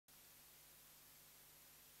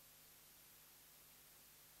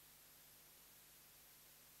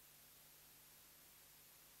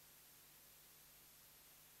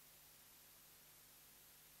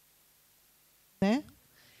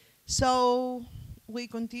So we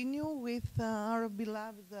continue with our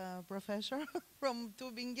beloved professor from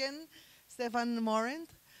Tubingen, Stefan Morent,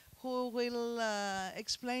 who will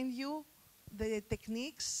explain you the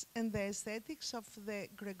techniques and the aesthetics of the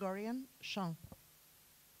Gregorian chant.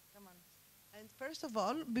 Come on. And first of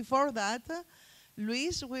all, before that,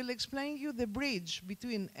 Luis will explain you the bridge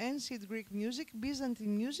between ancient Greek music,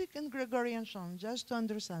 Byzantine music, and Gregorian chant, just to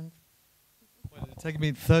understand. Well, it'll take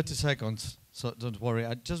me 30 seconds, so don't worry.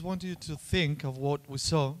 I just want you to think of what we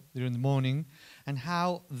saw during the morning and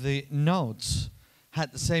how the notes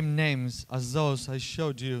had the same names as those I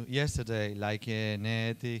showed you yesterday, like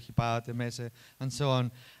neti, hipate, mese, and so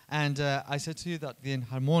on. And I said to you that the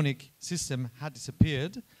enharmonic system had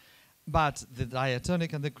disappeared, but the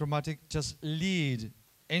diatonic and the chromatic just lead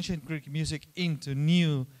ancient Greek music into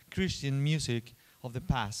new Christian music of the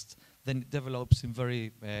past. Then it develops in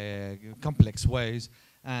very complex ways,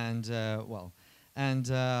 and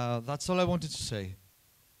that's all I wanted to say.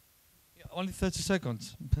 Yeah, only 30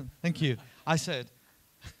 seconds. Thank you. I said.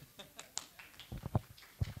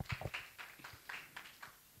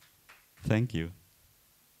 Thank you.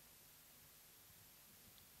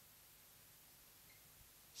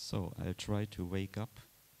 So I'll try to wake up.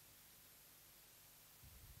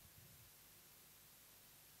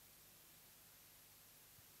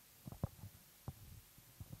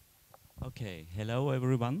 Okay, hello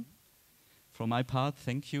everyone. From my part,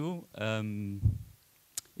 thank you.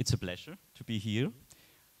 It's a pleasure to be here.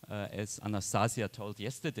 As Anastasia told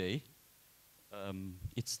yesterday,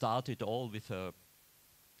 it started all with a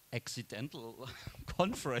accidental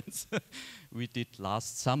conference we did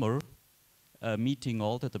last summer, meeting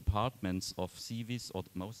all the departments of CVIS, or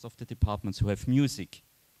most of the departments who have music,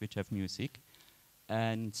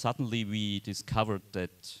 and suddenly we discovered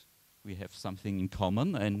that we have something in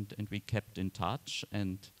common, and we kept in touch,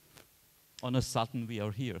 and on a sudden we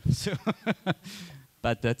are here. So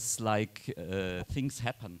but that's like things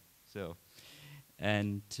happen. So,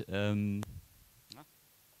 and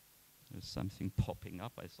there's something popping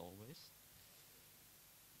up as always.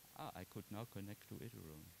 I could now connect to it.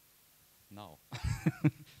 Now.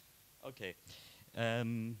 Okay.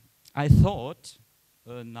 I thought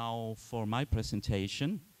now for my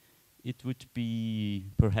presentation, it would be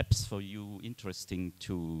perhaps for you interesting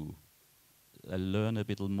to learn a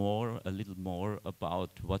little more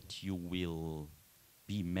about what you will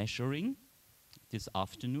be measuring this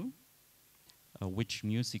afternoon, which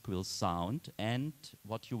music will sound, and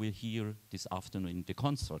what you will hear this afternoon in the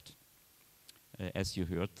concert. As you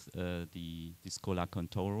heard, the Schola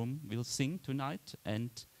Cantorum will sing tonight, and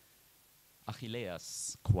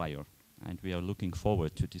Achilleas choir, and we are looking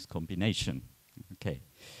forward to this combination. Okay.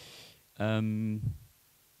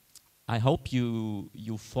 I hope you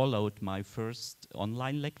followed my first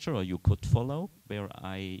online lecture, or you could follow, where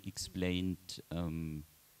I explained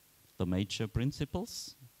the major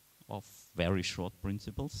principles, of very short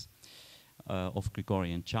principles, of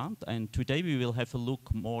Gregorian chant. And today we will have a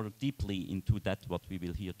look more deeply into that, what we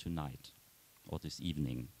will hear tonight, or this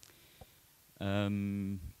evening.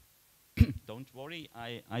 Don't worry,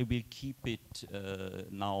 I will keep it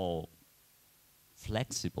now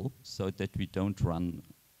flexible, so that we don't run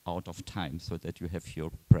out of time, so that you have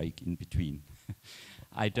your break in between.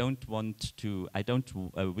 I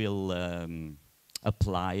will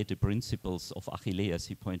apply the principles of Achilleas,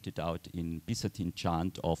 he pointed out in Byzantine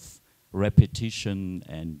chant, of repetition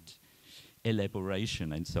and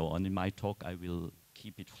elaboration and so on. In my talk I will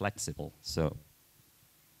keep it flexible. So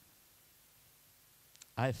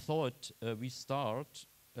I thought we start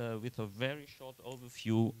with a very short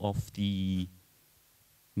overview of the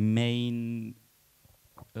main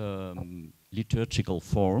liturgical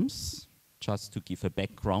forms, just to give a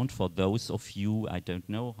background for those of you, I don't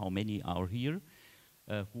know how many are here,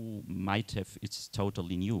 who might have, it's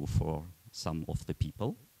totally new for some of the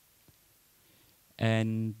people.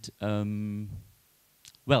 And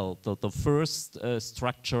well, the first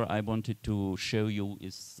structure I wanted to show you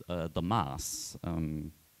is the Mass,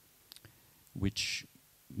 which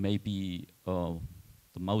maybe the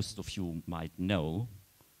most of you might know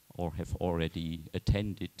or have already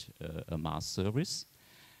attended a Mass service.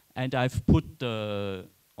 And I've put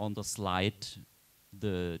on the slide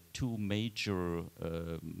the two major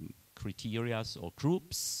criteria or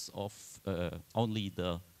groups of only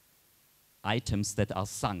the items that are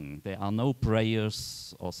sung. There are no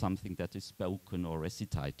prayers or something that is spoken or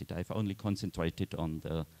recitated. I've only concentrated on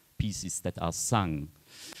the pieces that are sung.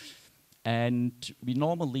 And we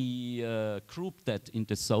normally group that in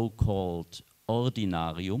the so-called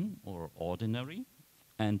ordinarium, or ordinary,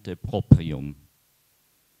 and the proprium.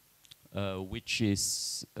 which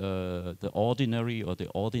is the ordinary or the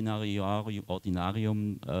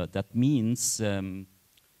ordinarium. That means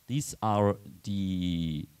these are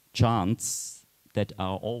the chants that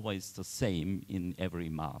are always the same in every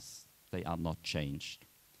mass. They are not changed.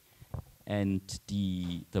 And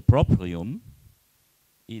the proprium,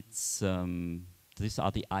 it's these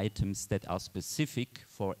are the items that are specific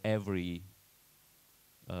for every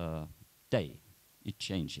day. It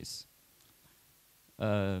changes.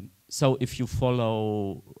 So if you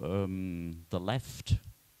follow the left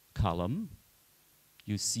column,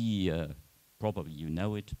 you see, probably you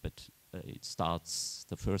know it, but it starts,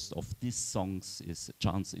 the first of these songs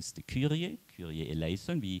chants is the Kyrie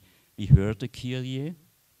eleison. We heard the Kyrie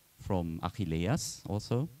from Achilleas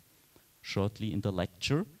also, shortly in the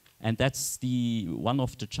lecture. And that's one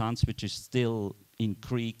of the chants which is still in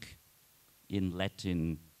Greek, in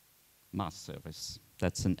Latin Mass service.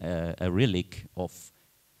 That's a relic of,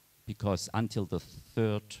 because until the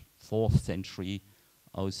 3rd, 4th century,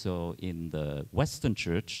 also in the Western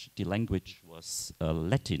Church, the language was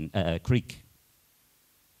Greek.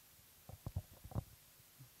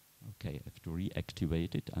 Okay, I have to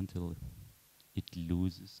reactivate it until it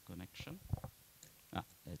loses connection. Ah,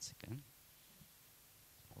 that's again.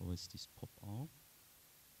 Always this pop on.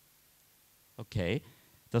 Okay,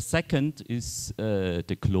 the second is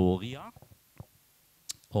the Gloria,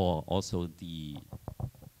 or also the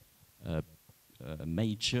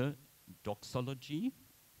major doxology,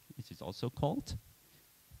 it is also called.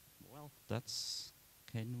 Well, that's,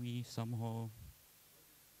 can we somehow...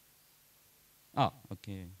 Ah,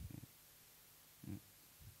 okay.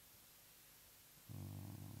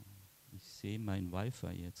 Ich sehe mein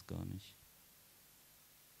Wi-Fi jetzt gar nicht.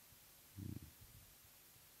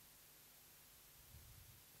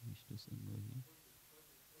 Kann ich das irgendwo hier?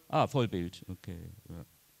 Ah, Vollbild, okay. Ja.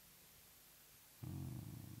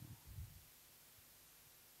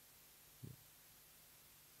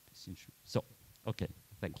 So, okay,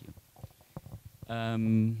 thank you.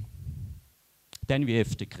 Then we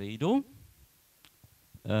have the Credo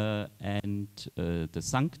and the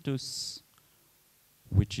Sanctus,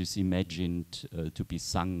 which is imagined to be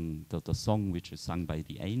sung, the song which is sung by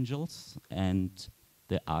the angels, and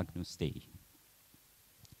the Agnus Dei.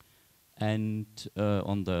 And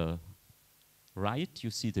on the right, you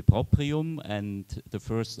see the proprium, and the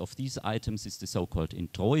first of these items is the so-called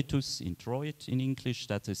introitus, introit in English.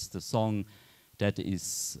 That is the song that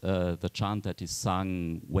is the chant that is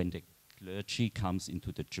sung when the clergy comes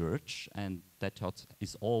into the church, and that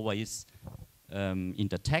is always in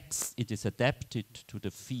the text. It is adapted to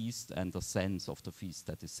the feast and the sense of the feast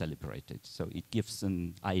that is celebrated. So it gives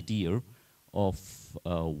an idea of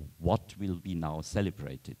what will be now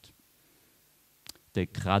celebrated. The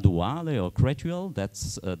graduale or gradual,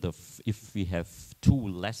 that's if we have 2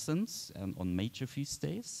 lessons on major feast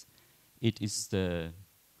days, it is the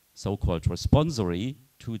so-called responsory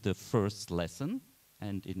to the first lesson,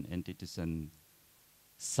 and it is a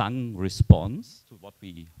sung response to what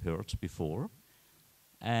we heard before.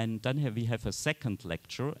 And then we have a second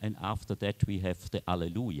lecture, and after that we have the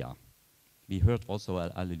Alleluia. We heard also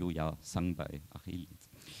an Alleluia sung by Achilles.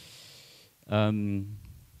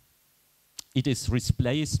 It is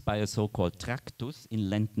replaced by a so-called tractus in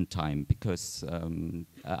Lenten time, because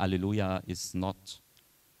Alleluia is not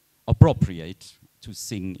appropriate to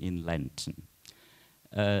sing in Lenten.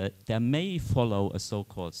 There may follow a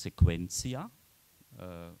so-called sequentia,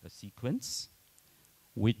 a sequence,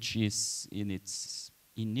 which is in its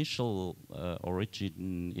initial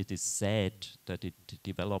origin, it is said that it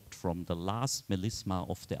developed from the last melisma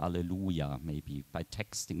of the Alleluia, maybe by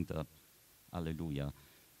texting the Alleluia.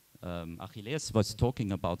 Achilles was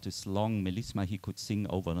talking about this long melisma he could sing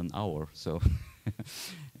over an hour, so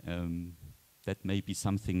that may be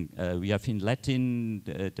something. We have in Latin,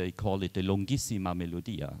 they call it the longissima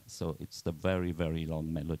melodia, so it's the very, very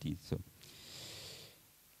long melody. So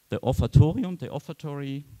the offertorium, the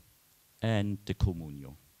offertory, and the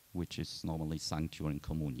communio, which is normally sung during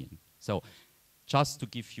communion. So just to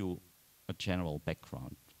give you a general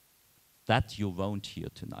background, that you won't hear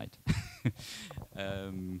tonight.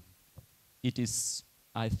 It is,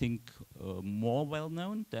 I think, more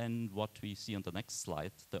well-known than what we see on the next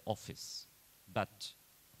slide, the office. But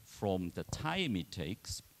from the time it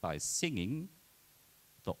takes by singing,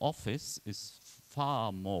 the office is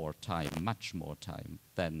far more time, much more time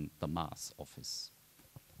than the Mass office.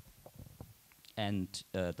 And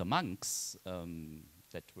the monks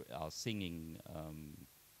that are singing,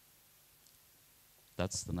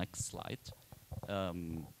 that's the next slide,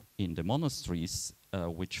 in the monasteries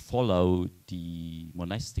which follow the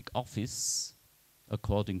monastic office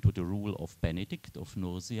according to the rule of Benedict of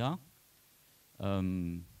Nursia,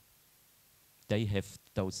 they have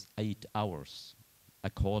those 8 hours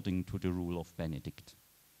according to the rule of Benedict.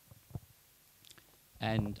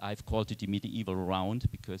 And I've called it the medieval round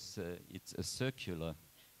because it's a circular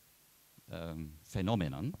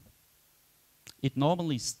phenomenon. It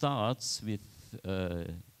normally starts with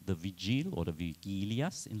the vigil or the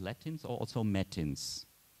vigilias in Latin, or also matins.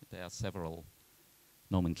 There are several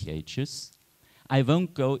nomenclatures. I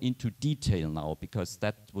won't go into detail now because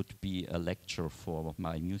that would be a lecture for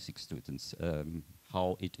my music students,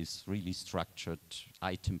 how it is really structured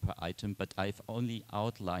item per item, but I've only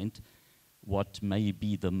outlined what may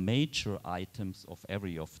be the major items of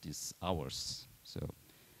every of these hours. So,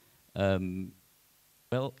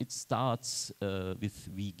 well, it starts with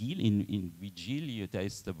vigil. In vigilia, there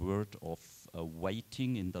is the word of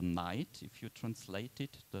waiting in the night, if you translate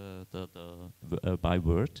it by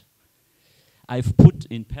word. I've put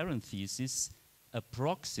in parentheses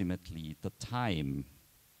approximately the time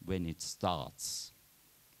when it starts,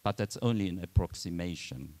 but that's only an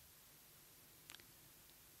approximation.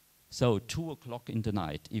 So 2 o'clock in the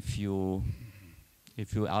night, if you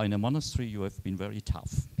are in a monastery, you have been very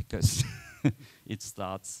tough because it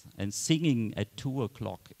starts, and singing at 2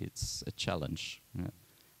 o'clock, it's a challenge. Yeah.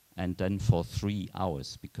 And then for 3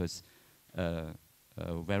 hours, because a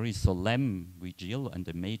very solemn vigil and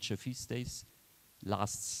the major feast days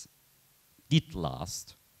did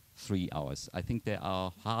last 3 hours. I think there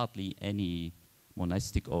are hardly any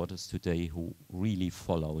monastic orders today who really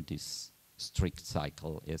follow this strict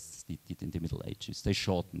cycle as they did in the Middle Ages. They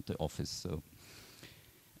shortened the office. So.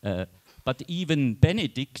 But even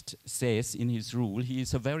Benedict says in his rule, he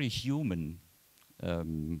is a very human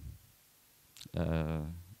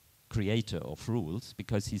creator of rules,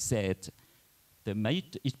 because he said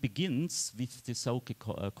it begins with the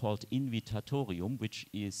so-called invitatorium, which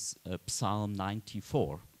is Psalm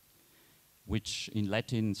 94, which in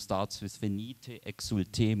Latin starts with Venite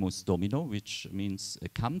exultemus Domino, which means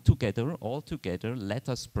come together, all together, let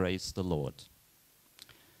us praise the Lord.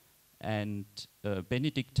 And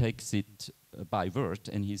Benedict takes it by word,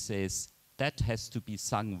 and he says that has to be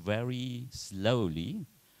sung very slowly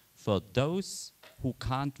for those who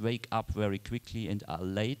can't wake up very quickly and are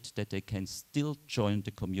late, that they can still join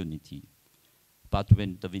the community. But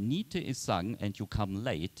when the Venite is sung and you come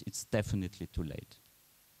late, it's definitely too late.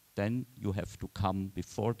 Then you have to come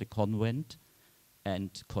before the convent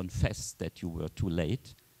and confess that you were too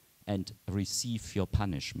late and receive your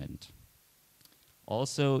punishment.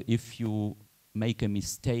 Also, if you make a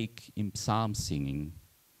mistake in psalm singing,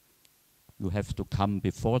 you have to come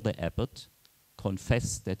before the abbot,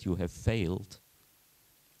 confess that you have failed,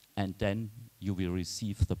 and then you will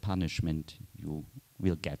receive the punishment you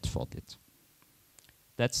will get for it.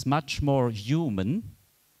 That's much more human.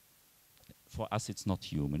 For us, it's not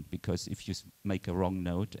human, because if you make a wrong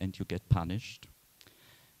note and you get punished.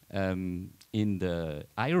 In the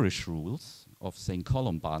Irish rules of St.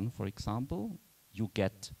 Columban, for example, you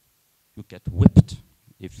get whipped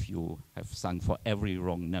if you have sung for every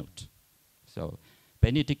wrong note. So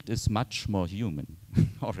Benedict is much more human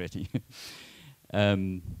already.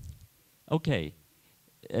 Okay,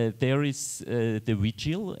 there is the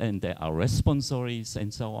vigil, and there are responsories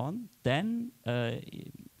and so on. Then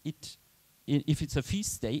if it's a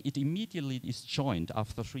feast day, it immediately is joined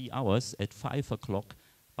after 3 hours at 5 o'clock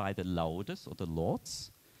by the laudes or the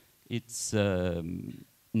lauds. It's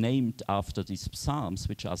named after these psalms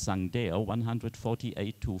which are sung there,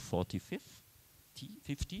 148 to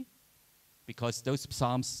 50, because those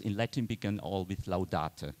psalms in Latin begin all with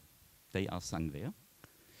laudate. They are sung there.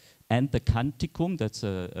 And the canticum, that's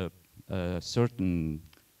a certain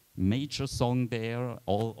major song there.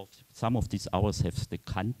 Some of these hours have the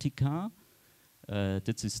cantica.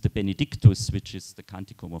 This is the Benedictus, which is the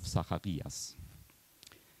canticum of Zacharias.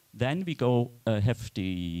 Then we have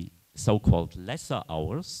the so-called lesser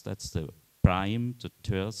hours. That's the prime, the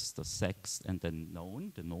terce, the sext, and the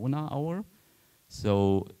nona hour.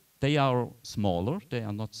 So they are smaller. They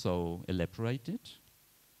are not so elaborated.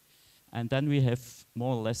 And then we have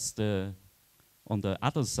more or less on the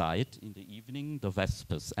other side in the evening, the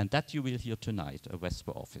Vespers. And that you will hear tonight, a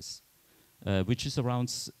Vesper office, which is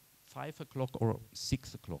around 5 o'clock or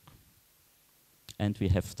 6 o'clock. And we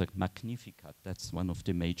have the Magnificat. That's one of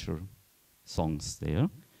the major songs there.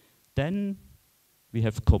 Then we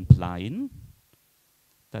have Compline.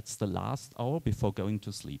 That's the last hour before going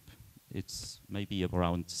to sleep. It's maybe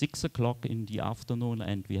around 6 o'clock in the afternoon,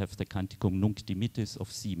 and we have the Canticum Nunc Dimittis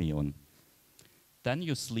of Simeon. Then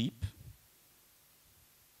you sleep,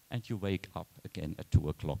 and you wake up again at 2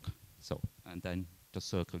 o'clock. And then the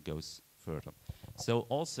circle goes further. So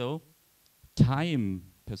also, time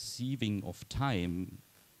perceiving of time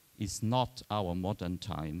is not our modern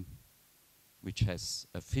time, which has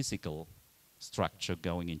a physical structure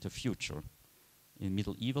going into future. In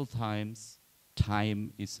medieval times,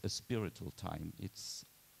 time is a spiritual time. It's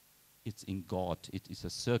in God. It is a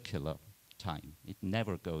circular time. It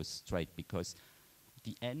never goes straight, because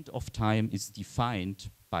the end of time is defined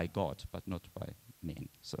by God, but not by men.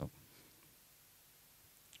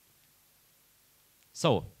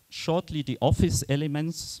 So shortly, the office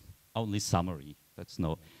elements, only summary.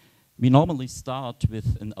 We normally start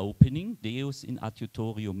with an opening, Deus in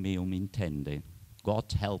adiutorium meum intende.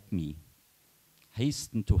 God help me,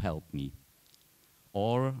 hasten to help me.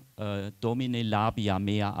 Or Domine labia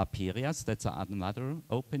mea aperias, that's another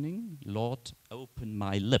opening, Lord, open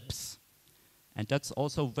my lips. And that's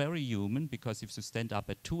also very human, because if you stand up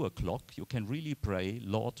at 2 o'clock, you can really pray,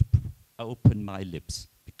 Lord, open my lips,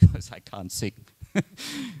 because I can't sing.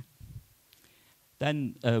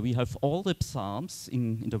 Then we have all the psalms.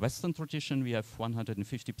 In the Western tradition, we have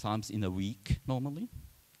 150 psalms in a week, normally.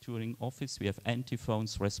 During office, we have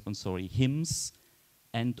antiphons, responsory hymns,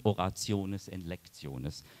 and orationes and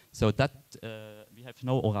lectiones. So that we have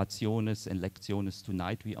no orationes and lectiones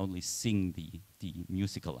tonight. We only sing the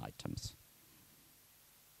musical items.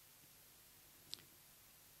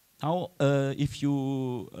 Now, if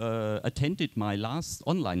you attended my last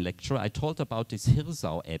online lecture, I told about this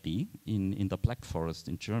Hirsau Abbey in the Black Forest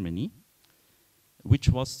in Germany, which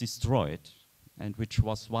was destroyed and which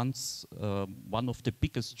was once one of the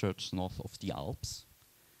biggest churches north of the Alps.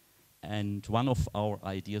 And one of our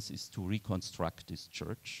ideas is to reconstruct this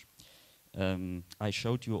church. I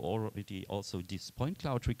showed you already also this point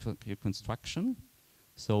cloud reconstruction.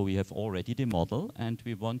 So we have already the model, and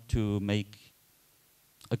we want to make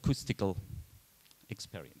acoustical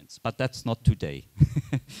experiments, but that's not today.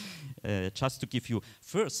 Just to give you,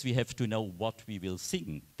 first we have to know what we will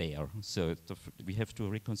sing there. So we have to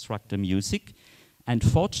reconstruct the music, and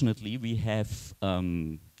fortunately we have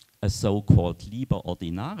a so-called Liber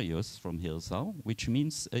Ordinarius from Hirsau, which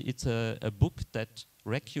means it's a book that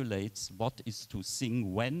regulates what is to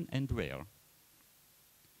sing when and where.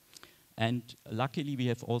 And luckily we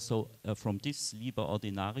have also from this Liber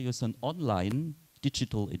Ordinarius an online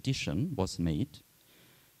digital edition was made,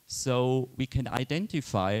 so we can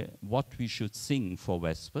identify what we should sing for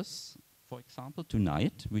Vespers, for example,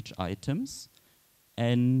 tonight, which items,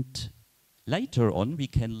 and later on we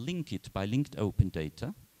can link it by linked open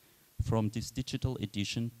data from this digital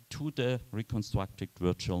edition to the reconstructed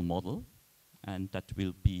virtual model, and that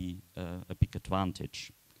will be a big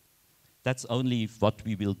advantage. That's only what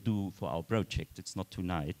we will do for our project. It's not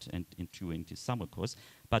tonight and during this summer course.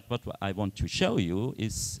 But what I want to show you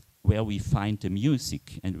is where we find the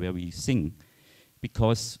music and where we sing.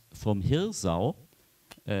 Because from Hirsau,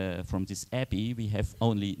 from this abbey, we have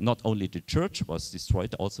not only the church was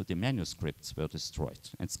destroyed, also the manuscripts were destroyed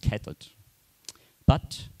and scattered.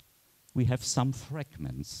 But we have some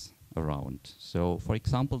fragments around. So, for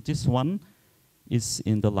example, this one is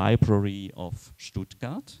in the library of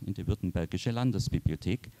Stuttgart, in the Württembergische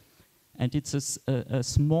Landesbibliothek. And it's a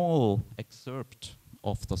small excerpt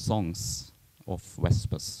of the songs of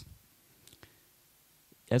Vespers.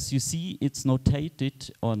 As you see, it's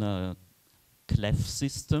notated on a clef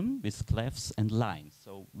system with clefs and lines.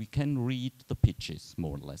 So we can read the pitches,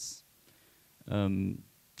 more or less.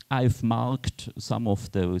 I've marked some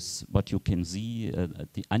of those, what you can see,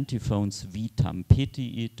 the antiphons, vitam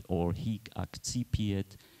petiit or hic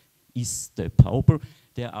accipiet, iste pauper.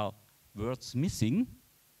 There are words missing,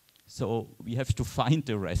 so we have to find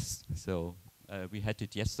the rest. So we had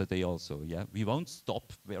it yesterday also, yeah? We won't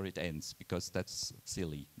stop where it ends, because that's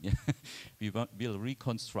silly. We'll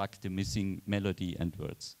reconstruct the missing melody and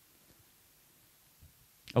words.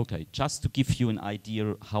 Okay, just to give you an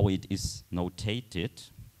idea how it is notated.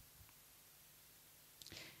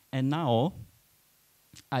 And now,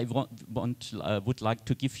 I would like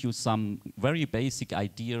to give you some very basic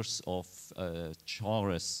ideas of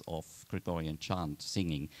genres of Gregorian chant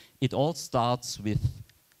singing. It all starts with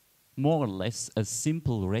more or less a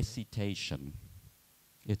simple recitation.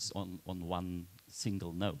 It's on one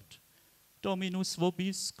single note. Dominus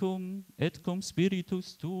vobiscum et cum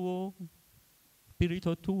spiritus tuo,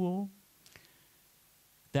 spirito tuo.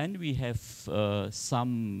 Then we have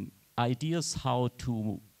some ideas how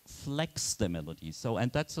to flex the melody. So,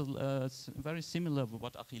 and that's very similar to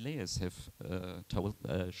what Achilles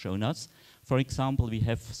have shown us. For example, we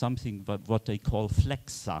have something what they call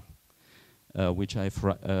flexa, which I've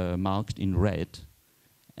marked in red.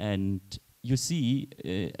 And you see,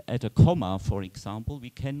 at a comma, for example, we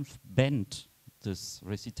can bend this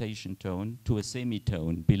recitation tone to a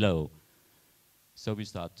semitone below. So we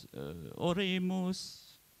start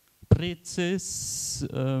Oremus, Prezes,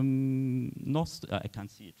 I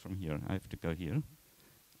can't see it from here, I have to go here.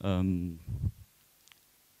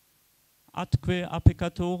 Atque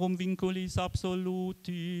applicatorum vinculis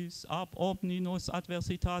absolutis, ab omninos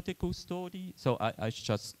adversitate custodi. So I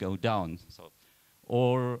just go down. So,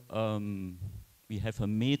 or we have a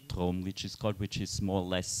metrum, which is more or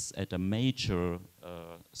less at a major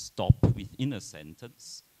stop within a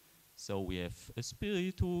sentence. So we have a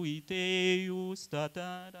Spiritui Deus, da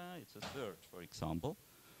da da. It's a third, for example.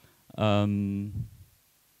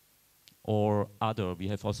 Or other, we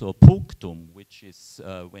have also a punctum, which is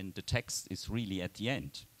when the text is really at the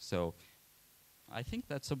end. So I think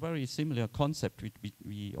that's a very similar concept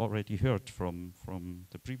we already heard from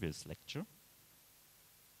the previous lecture.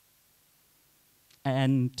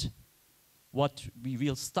 And what we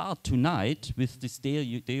will start tonight with this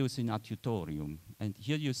Deus in adiutorium. And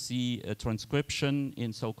here you see a transcription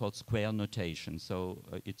in so-called square notation, so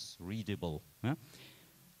it's readable. Yeah?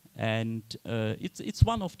 And it's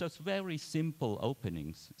one of those very simple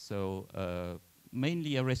openings. So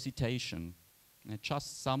mainly a recitation,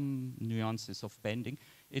 just some nuances of bending.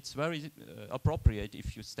 It's very appropriate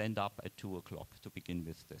if you stand up at 2 o'clock to begin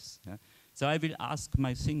with this. Yeah? So I will ask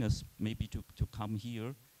my singers maybe to come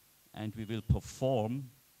here, and we will perform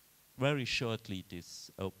very shortly this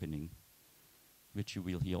opening, which you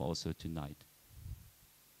will hear also tonight.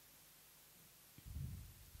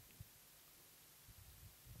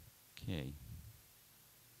 Okay.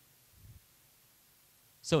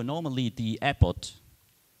 So normally the abbot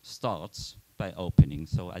starts by opening.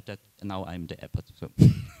 So now I'm the abbot. So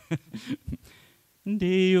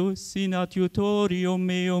Deus in adiutorium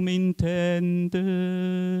meum intende.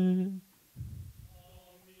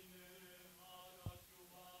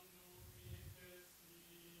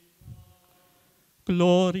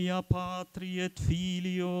 Gloria Patri et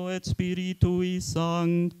Filio et Spiritui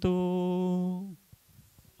Sancto.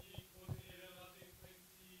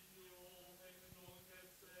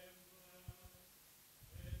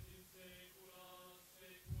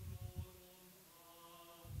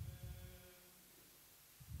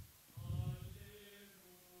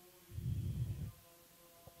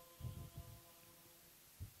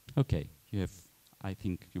 Okay, I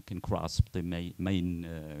think you can grasp the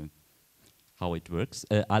main how it works.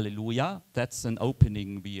 Alleluia, that's an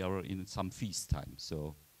opening. We are in some feast time.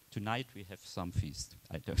 So tonight we have some feast.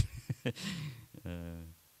 I don't.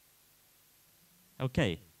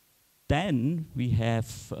 Okay, then we have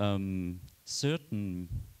certain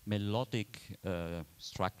melodic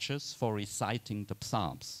structures for reciting the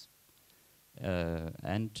psalms.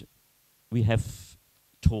 And we have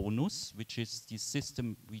tonus, which is the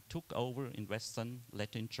system we took over in Western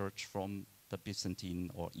Latin Church from the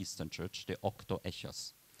Byzantine or Eastern Church, the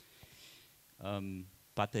octoechos.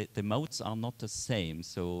 But the modes are not the same,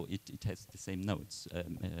 so it has the same notes,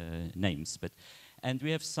 names. And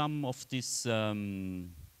we have some of this, I've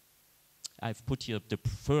put here the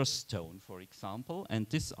first tone, for example, and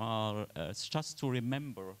these are, just to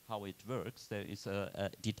remember how it works, there is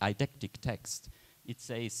a didactic text. It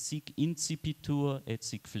says, sic incipitur, et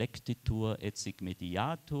sic flectitur, et sic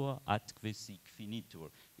mediatur, atque sic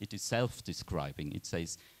finitur. It is self-describing. It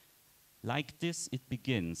says, like this it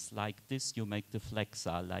begins, like this you make the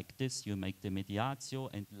flexa, like this you make the mediatio,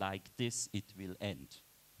 and like this it will end.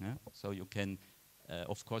 Yeah? So you can,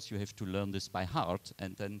 of course you have to learn this by heart,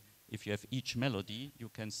 and then if you have each melody, you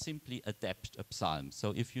can simply adapt a psalm.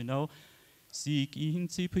 So if you know, sic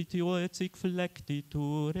incipitur et sic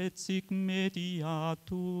flectitur et sic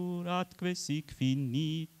mediatur atque sic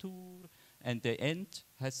finitur, and the end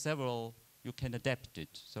has several, you can adapt it.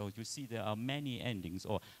 So you see there are many endings,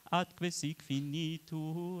 or atque sic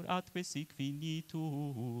finitur, atque sic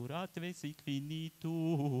finitur, atque sic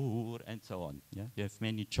finitur, and so on. Yeah? You have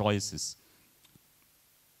many choices.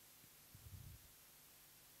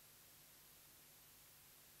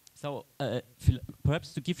 So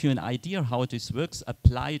perhaps to give you an idea how this works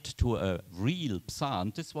applied to a real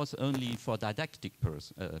psalm, this was only for didactic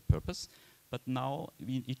purpose, but now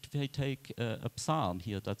we take a psalm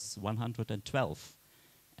here that's 112,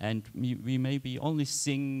 and we maybe only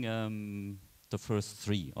sing the first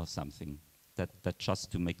 3 or something, that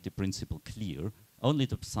just to make the principle clear, only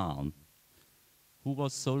the psalm. Who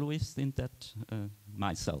was soloist in that?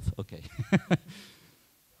 Myself, okay.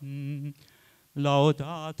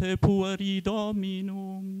 Laudate pueri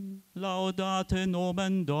Dominum, laudate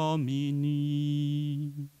nomen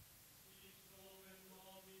Domini.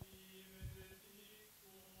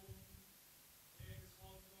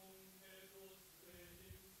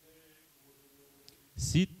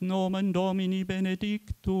 Sit nomen Domini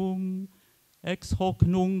benedictum, ex hoc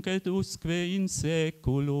nunc et usque in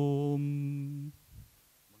saeculum.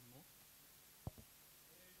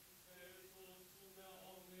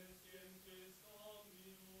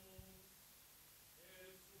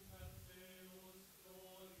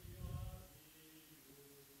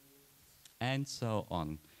 And so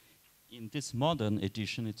on. In this modern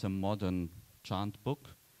edition, it's a modern chant book.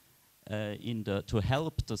 To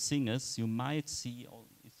help the singers, you might see,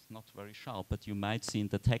 it's not very sharp, but you might see in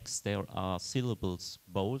the text there are syllables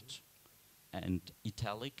bold and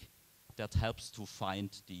italic. That helps to find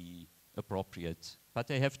the appropriate, but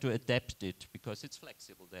they have to adapt it because it's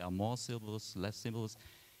flexible. There are more syllables, less syllables.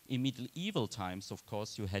 In medieval times, of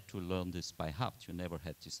course, you had to learn this by heart. You never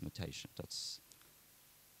had this notation.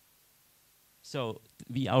 So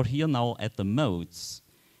we are here now at the modes,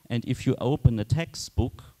 and if you open a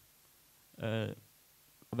textbook,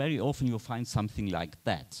 very often you find something like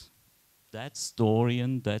that. That's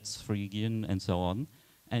Dorian, that's Phrygian, and so on.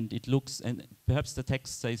 And it looks, and perhaps the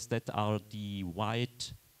text says that are the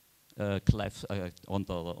white clefs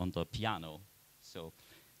on the piano. So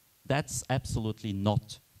that's absolutely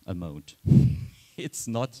not a mode. It's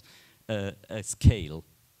not a scale.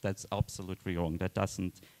 That's absolutely wrong. That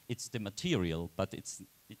doesn't. It's the material, but it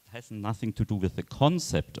has nothing to do with the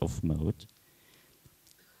concept of mode.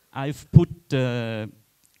 I've put a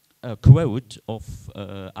quote of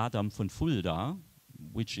Adam von Fulda,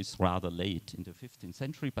 which is rather late in the 15th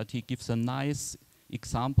century, but he gives a nice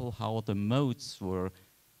example how the modes were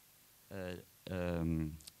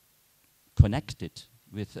connected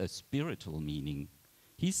with a spiritual meaning.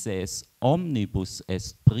 He says, omnibus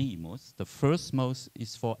est primus, the first mode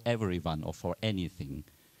is for everyone or for anything.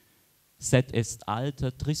 Sed est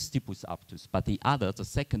alter tristibus aptus, but the other, the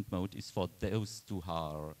second mode, is for those who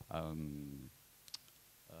are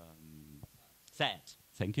sad.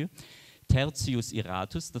 Thank you. Tertius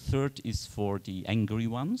iratus, the third is for the angry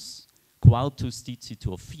ones. Quartus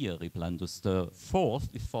dicitur fieri blandus, the fourth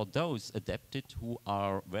is for those adapted who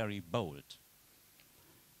are very bold.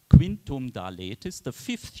 Quintum da letis, the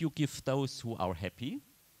fifth you give those who are happy.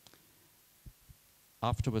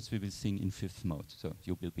 Afterwards we will sing in fifth mode, so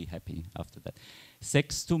you will be happy after that.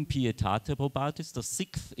 Sextum pietate probatis, the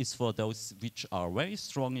sixth is for those which are very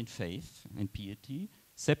strong in faith and piety.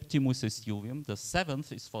 Septimus est juvium, the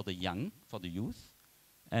seventh is for the young, for the youth.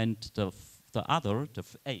 And the other, the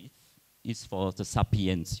eighth, is for the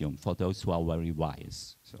sapientium, for those who are very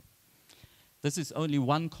wise. So this is only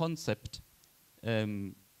one concept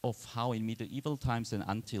of how in medieval times and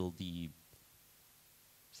until the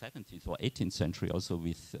 17th or 18th century, also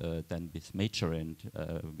with then with major and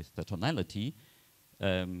with the tonality,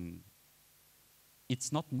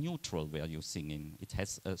 it's not neutral where you're singing. It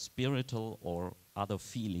has a spiritual or other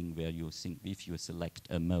feeling where you sing if you select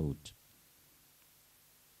a mode.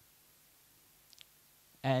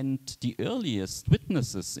 And the earliest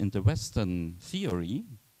witnesses in the Western theory,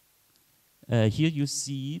 here you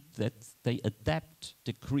see that they adapt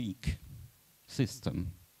the Greek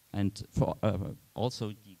system and for also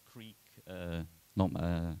the Greek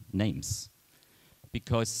names.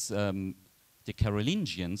 Because the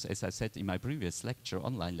Carolingians, as I said in my previous lecture,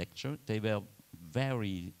 online lecture, they were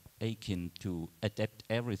very keen to adapt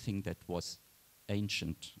everything that was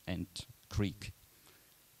ancient and Greek.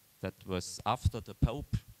 That was after the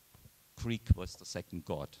Pope, Greek was the second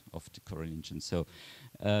god of the Carolingians. So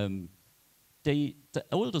the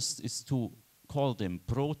oldest is to call them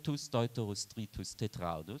Protus, Deuterus, Tritus,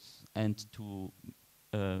 Tetraudus, and to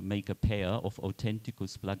make a pair of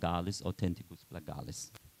Authenticus Plagalis, Authenticus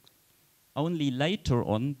Plagalis. Only later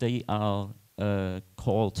on they are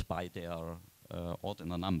called by their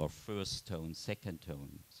ordinal number, first tone, second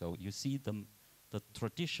tone. So you see the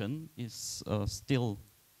tradition is still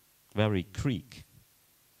very Greek.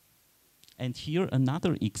 And here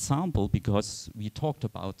another example, because we talked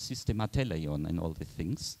about systemateleon and all the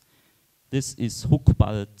things. This is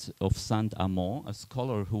Hucbald of Saint-Amand, a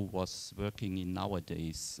scholar who was working in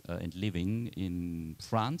nowadays and living in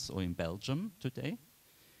France or in Belgium today.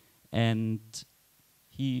 And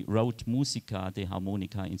he wrote Musica de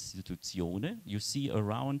Harmonica Institutione. You see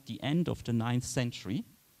around the end of the 9th century.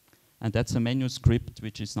 And that's a manuscript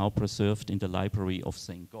which is now preserved in the library of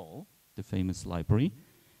St. Gall, the famous library.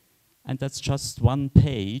 And that's just one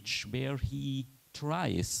page where he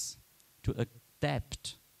tries to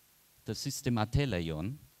adapt the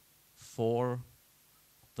systemateleon for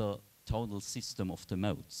the tonal system of the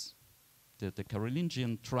modes. The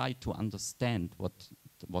Carolingian tried to understand what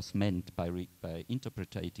was meant by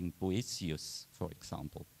interpreting Boëthius, for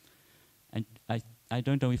example. And I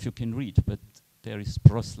don't know if you can read, but there is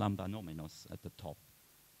pros lambanomenos at the top.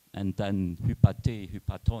 and then hypate,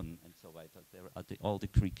 hypaton, and so on. There are all the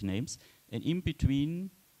Greek names. And in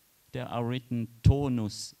between, there are written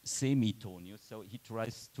tonus, semitonus. So he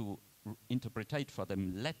tries to interpret for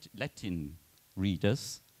them Latin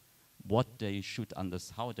readers what they should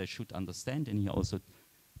how they should understand. And he also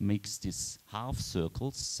makes these half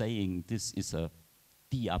circles, saying this is a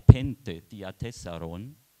diapente,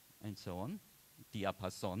 diatessaron, and so on,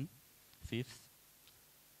 diapason, fifth.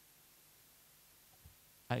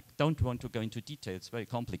 I don't want to go into details, very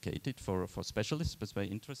complicated for specialists, but it's very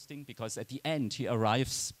interesting, because at the end he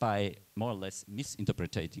arrives by more or less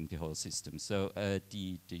misinterpreting the whole system. So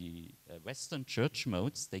the Western church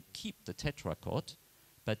modes, they keep the tetrachord,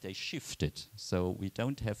 but they shift it. So we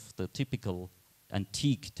don't have the typical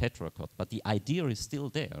antique tetrachord, but the idea is still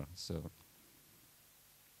there. So,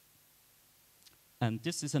 and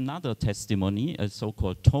this is another testimony, a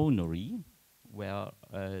so-called tonary, where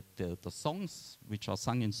the songs which are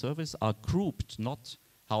sung in service are grouped, not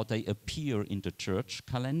how they appear in the church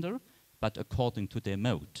calendar, but according to their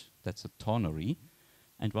mode. That's a tonary.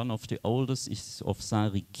 And one of the oldest is of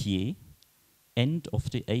Saint-Riquier, end of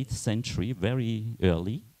the 8th century, very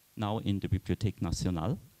early, now in the Bibliothèque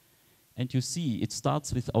Nationale. And you see, it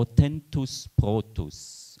starts with Autentus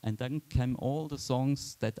Protus, and then came all the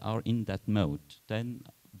songs that are in that mode. Then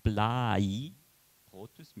Blai,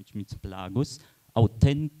 Protus, which means Plagus,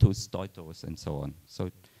 Autentus, Deuterus, and so on. So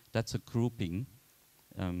that's a grouping.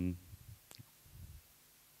 And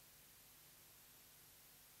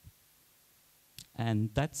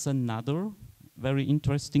that's another very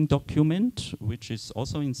interesting document, which is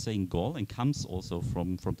also in St. Gall and comes also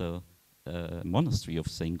from the monastery of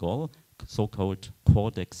St. Gall, so-called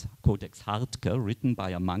Codex Hartker, written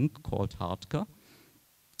by a monk called Hartker.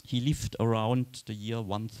 He lived around the year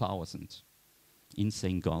 1000 in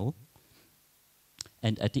St. Gall.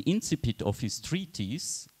 And at the incipit of his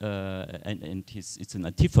treatise, it's an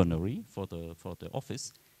antiphonary for the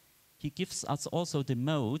office, he gives us also the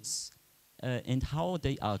modes and how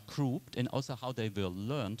they are grouped, and also how they were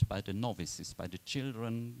learned by the novices, by the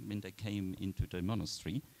children when they came into the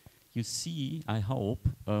monastery. You see, I hope,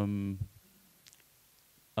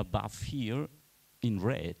 above here in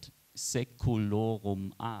red,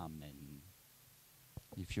 Seculorum Amen.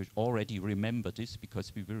 If you already remember this,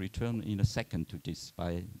 because we will return in a second to this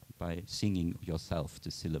by singing yourself the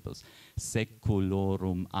syllables.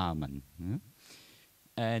 Seculorum Amen. Yeah?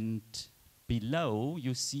 And below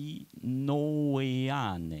you see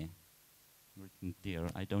Noeane written there.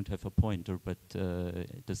 I don't have a pointer, but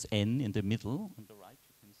there's N in the middle on the right,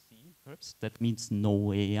 you can see perhaps. That means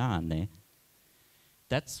Noeane.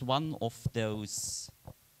 That's one of those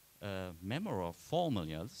memory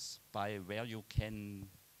formulas by where you can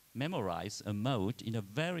memorize a mode in a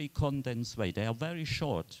very condensed way. They are very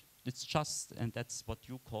short. It's just, and that's what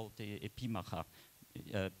you call the epimacha,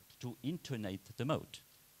 to intonate the mode.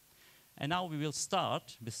 And now we will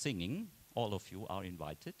start with singing. All of you are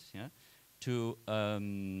invited, yeah, to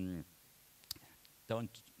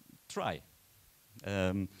don't try.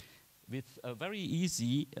 With a very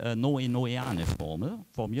easy Noe-Noeane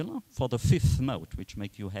formula for the fifth mode, which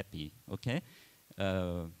make you happy, okay?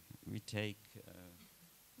 We take,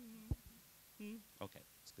 okay,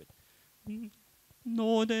 it's good.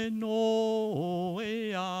 Noe-Noeane,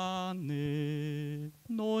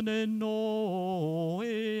 Noe-Noeane.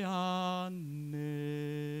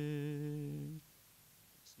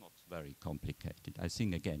 It's not very complicated. I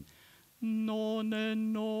sing again.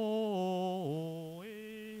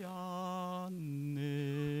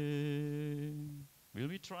 Will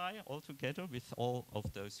we try all together with all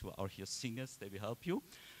of those who are here singers? They will help you.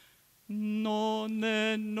 Yeah?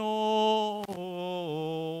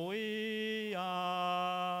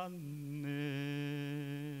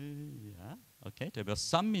 Okay, there were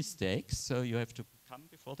some mistakes, so you have to come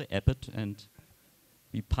before the abbot and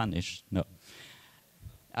be punished. No.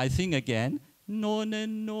 I sing again.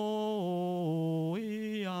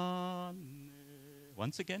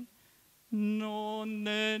 Once again.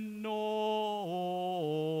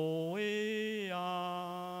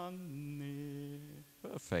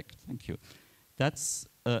 Perfect, thank you. That's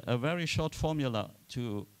a very short formula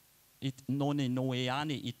to it.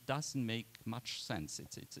 It doesn't make much sense.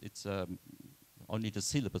 It's only the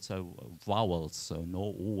syllables are vowels, so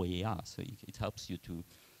so it helps you to.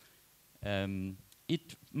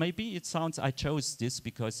 Maybe it sounds, I chose this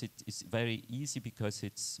because it is very easy, because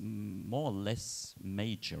it's more or less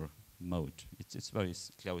major mode. It's very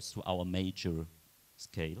close to our major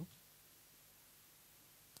scale.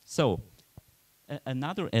 So,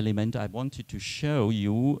 another element I wanted to show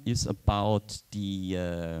you is about the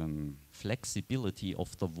flexibility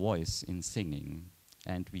of the voice in singing.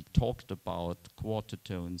 And we talked about quarter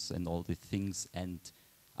tones and all the things, and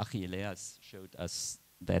Achilleas showed us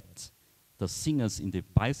that the singers in the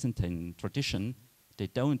Byzantine tradition, they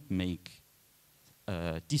don't make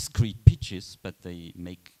discrete pitches, but they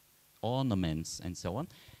make ornaments and so on.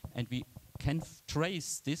 And we can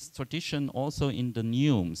trace this tradition also in the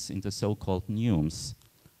neumes, in the so-called neumes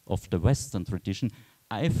of the Western tradition.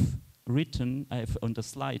 I've on the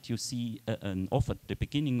slide you see the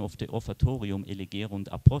beginning of the Offertorium Elegerunt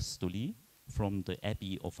Apostoli from the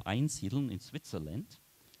Abbey of Einsiedeln in Switzerland.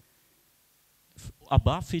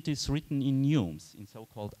 Above it is written in neumes, in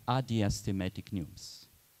so-called adiasthematic neumes.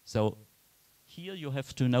 So here you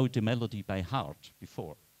have to know the melody by heart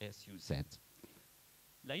before, as you said.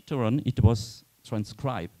 Later on it was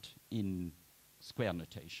transcribed in square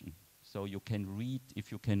notation. So you can read,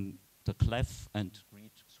 if you can the clef and read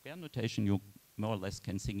square notation, you more or less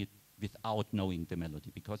can sing it without knowing the melody,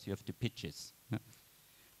 because you have the pitches.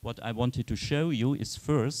 What I wanted to show you is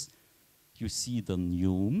first, you see the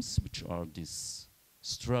neumes, which are these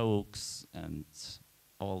strokes and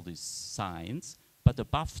all these signs, but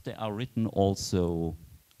above there are written also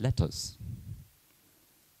letters.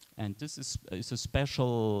 And this is a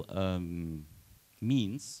special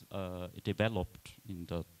means developed in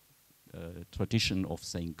the tradition of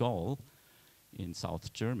St. Gall in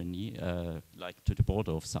South Germany, like to the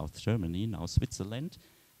border of South Germany, now Switzerland.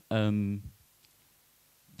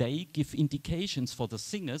 They give indications for the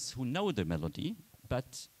singers who know the melody,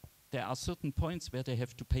 but there are certain points where they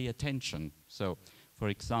have to pay attention. So, for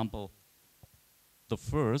example, the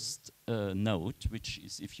first note, which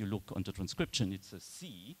is, if you look on the transcription, it's a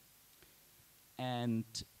C, and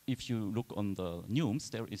if you look on the neumes,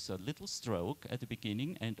 there is a little stroke at the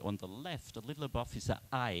beginning, and on the left, a little above, is an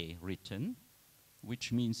I written,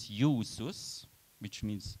 which means usus, which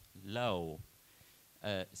means low.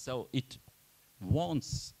 So it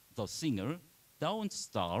warns the singer, don't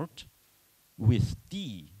start with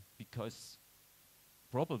D, because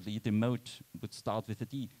probably the mode would start with a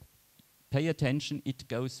D. Pay attention, it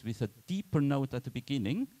goes with a deeper note at the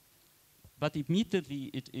beginning, but immediately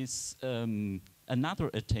it is another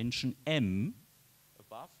attention, M,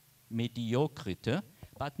 above, mediocrite,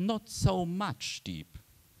 but not so much deep.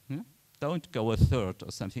 Don't go a third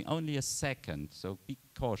or something, only a second, so be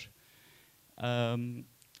cautious.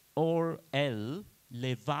 Or L,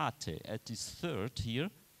 levate, at this third here,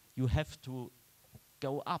 you have to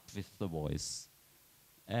go up with the voice.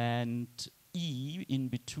 And E, in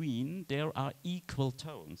between, there are equal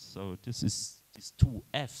tones. So this is these two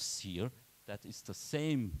Fs here, that is the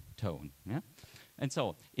same tone. Yeah? And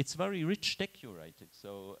so it's very rich decorated.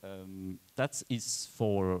 So that is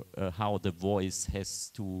for how the voice has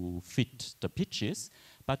to fit the pitches.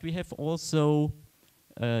 But we have also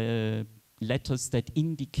letters that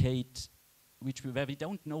indicate where we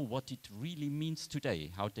don't know what it really means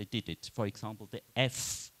today, how they did it. For example, the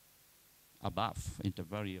F above, in the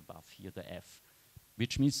very above here, the F,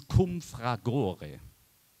 which means cum fragore.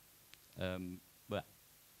 Well,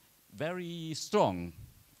 very strong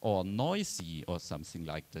or noisy or something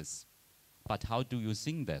like this. But how do you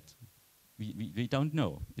sing that? We don't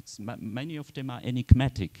know. Many of them are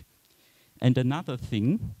enigmatic. And another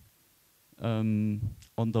thing, on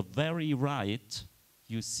the very right,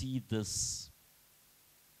 you see this.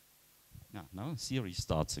 Now Siri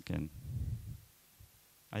starts again.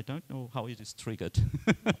 I don't know how it is triggered.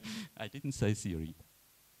 I didn't say Siri.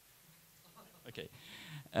 Okay.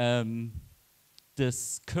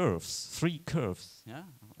 This curves, 3 curves, yeah,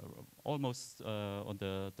 almost on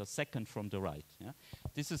the second from the right. Yeah?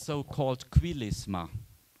 This is so-called quilisma,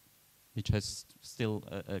 which has still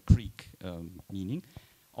a Greek meaning.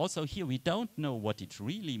 Also here we don't know what it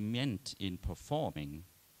really meant in performing.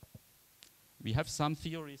 We have some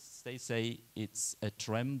theorists, they say it's a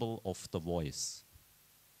tremble of the voice.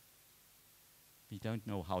 We don't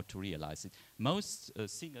know how to realize it. Most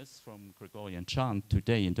singers from Gregorian chant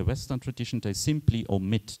today in the Western tradition, they simply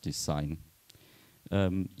omit this sign.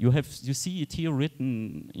 You see it here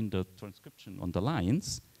written in the transcription on the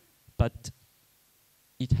lines, but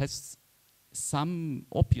it has some,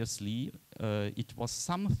 obviously, it was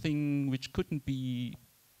something which couldn't be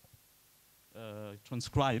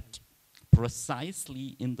transcribed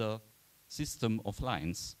precisely in the system of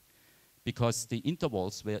lines, because the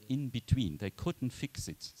intervals were in between. They couldn't fix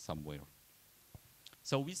it somewhere.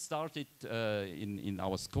 So we started in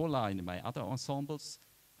our Schola, in my other ensembles.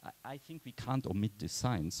 I think we can't omit the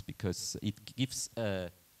signs, because it gives an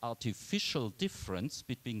artificial difference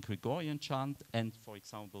between Gregorian chant and, for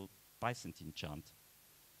example, Byzantine chant.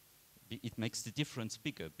 It makes the difference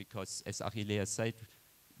bigger, because, as Achilleas said,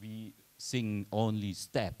 we sing only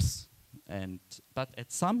steps. But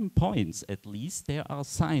at some points, at least, there are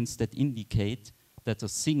signs that indicate that the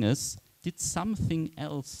singers did something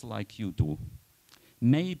else like you do.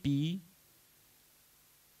 Maybe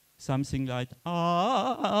something like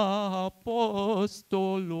apostolos.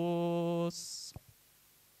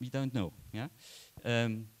 We don't know. Yeah,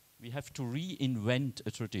 we have to reinvent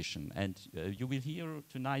a tradition, and you will hear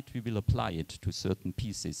tonight. We will apply it to certain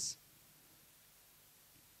pieces.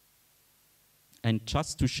 And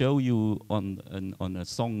just to show you on a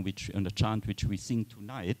song, on a chant which we sing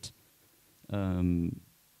tonight,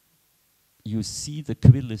 you see the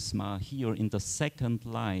quilisma here in the second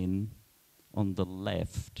line on the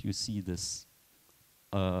left. You see this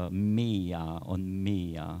mea on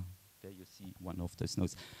mea. There you see one of those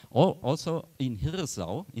notes. Also in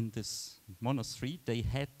Hirsau, in this monastery, they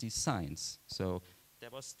had these signs. So there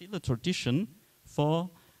was still a tradition for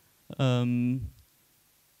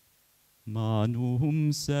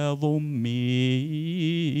manum servum mea,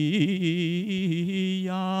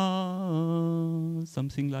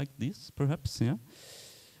 something like this, perhaps, yeah.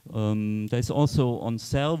 There's also on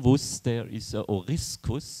servus, there is a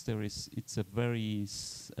oriscus, it's a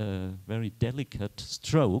very delicate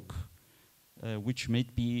stroke, which may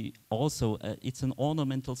be also, it's an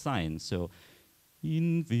ornamental sign, so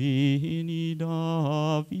invenida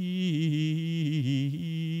vit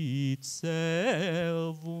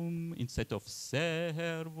servum, instead of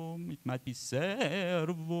servum, it might be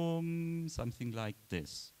servum, something like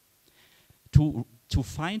this. To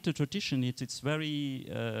find the tradition, it's very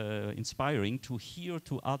inspiring to hear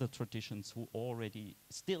to other traditions who already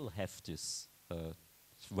still have this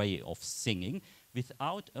way of singing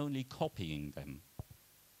without only copying them.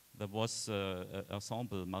 There was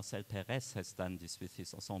ensemble, Marcel Perez has done this with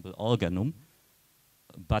his ensemble Organum,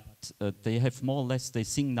 but they have more or less, they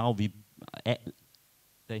sing now,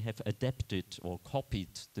 they have adapted or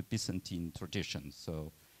copied the Byzantine tradition.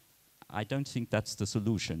 So I don't think that's the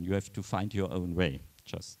solution. You have to find your own way,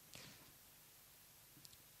 just.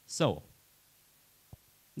 So,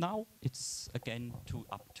 now it's again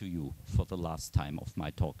up to you for the last time of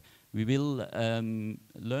my talk. We will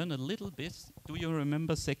learn a little bit. Do you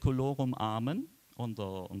remember Secolorum Amen on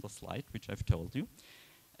the slide, which I've told you?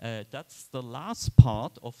 That's the last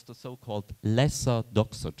part of the so-called lesser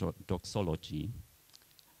doxology,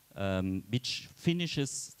 which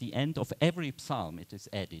finishes the end of every psalm. It is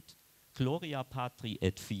added, Gloria Patri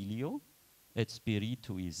et Filio et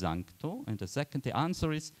Spiritui Sancto. And the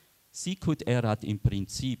answer is, Sicut erat in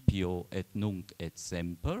principio et nunc et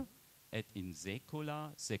semper, et in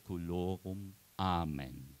saecula saeculorum.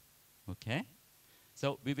 Amen. Okay?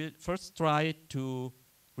 So we will first try to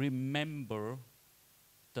remember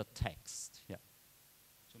the text. Yeah.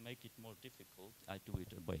 To make it more difficult, I do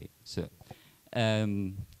it away. So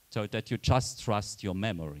that you just trust your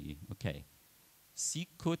memory. Okay.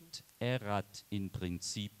 Sicut erat in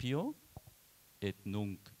principio, et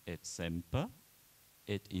nunc et semper,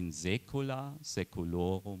 et in saecula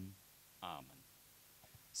saeculorum. Amen.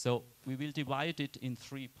 So we will divide it in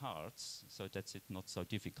 3 parts, so that's it not so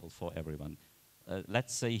difficult for everyone.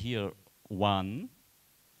 Let's say here 1,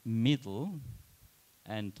 middle,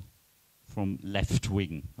 and from left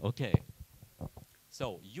wing. Okay.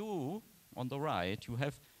 So you, on the right, you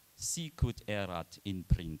have Sicut erat in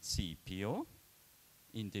principio,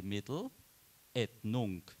 in the middle, et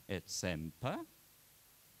nunc et semper,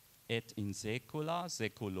 et in saecula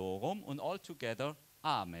saeculorum, and all together,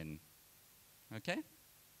 Amen. Okay?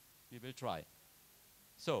 We will try.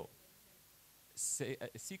 So,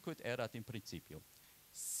 Sicut erat in principio.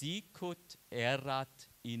 Sicut erat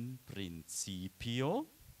in principio,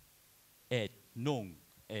 et nunc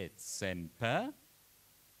et semper,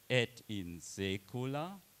 et in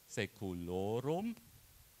saecula saeculorum.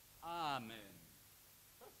 Amen.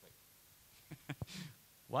 Perfect.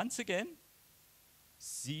 Once again.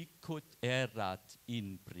 Sicut erat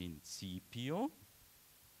in principio,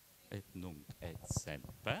 et nunc et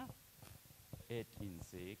semper, et in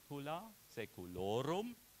saecula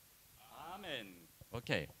saeculorum. Amen.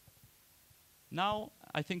 Okay. Now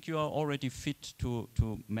I think you are already fit to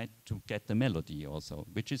get the melody also,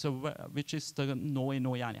 which is the Noe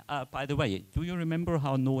Noeane. By the way, do you remember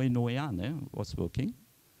how Noe Noeane was working?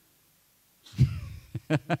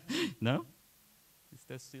 No? Is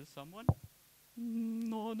there still someone?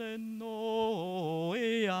 Noe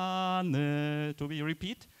Noeane. Do we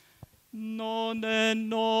repeat? Noe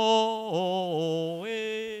Noeane.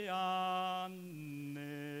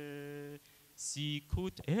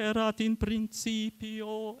 Sicut erat in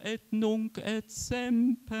principio, et nunc et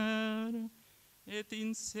semper, et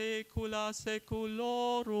in saecula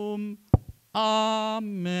saeculorum.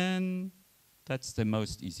 Amen. That's the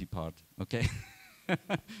most easy part, okay?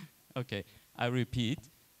 Okay, I repeat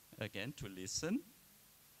again to listen.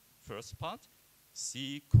 First part.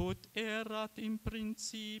 Sicut erat in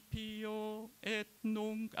principio et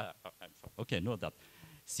nunc... okay, no that.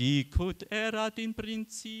 Sicut erat in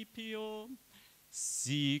principio...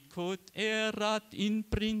 Sicut erat in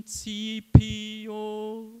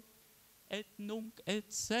principio... et nunc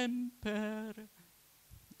et semper...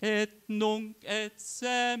 et nunc et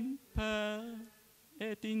semper...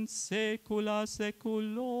 et in saecula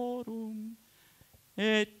saeculorum...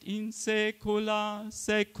 et in saecula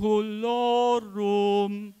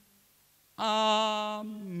saeculorum.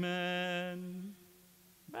 Amen.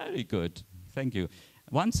 Very good. Thank you.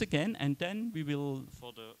 Once again, and then we will,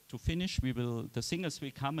 to finish, the singers will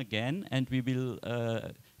come again, and we will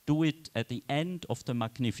do it at the end of the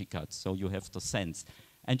Magnificat, so you have the sense.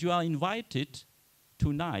 And you are invited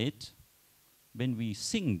tonight, when we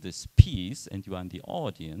sing this piece, and you are in the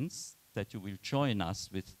audience, that you will join us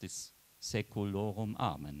with this Saeculorum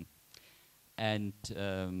Amen. And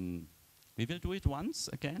we will do it once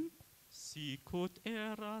again. Sicut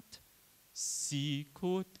erat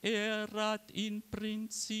in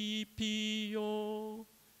principio,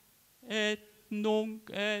 et nunc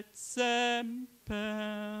et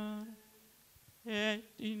semper, et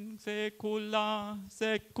in saecula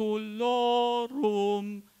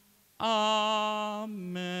saeculorum.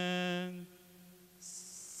 Amen.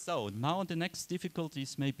 So now the next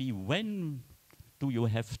difficulties may be, when do you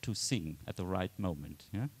have to sing at the right moment?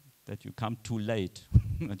 Yeah? That you come too late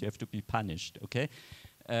and you have to be punished, okay?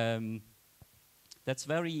 That's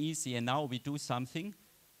very easy, and now we do something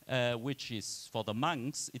which is, for the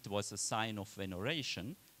monks, it was a sign of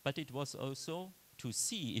veneration, but it was also to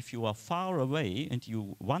see if you are far away and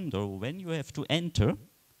you wonder when you have to enter,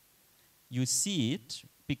 you see it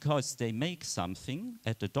because they make something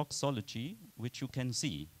at the doxology which you can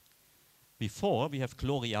see. Before, we have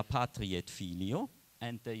Gloria Patri et Filio,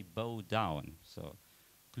 and they bow down. So,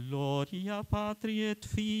 Gloria Patri et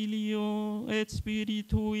Filio et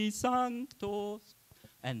Spiritui Sancto.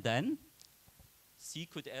 And then,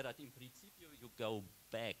 Sicut erat in principio, you go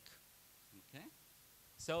back. Okay?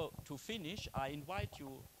 So, to finish, I invite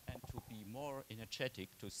you, and to be more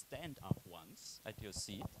energetic, to stand up once at your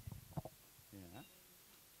seat. Yeah.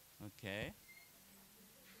 Okay.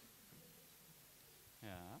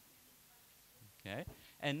 Yeah. Okay.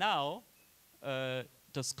 And now,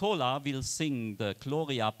 the Schola will sing the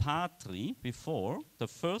Gloria Patri before, the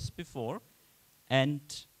first before,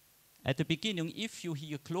 and at the beginning, if you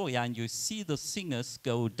hear Gloria and you see the singers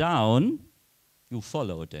go down, you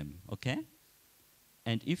follow them, okay?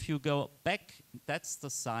 And if you go back, that's the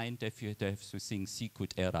sign that you have to sing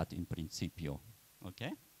Sicut erat in principio,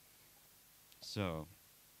 okay? So.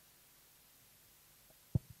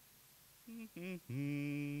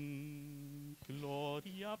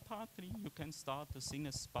 Gloria Patri. You can start the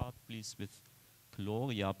singer's part, please, with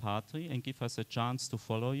Gloria Patri, and give us a chance to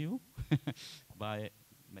follow you by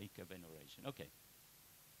make a veneration. Okay.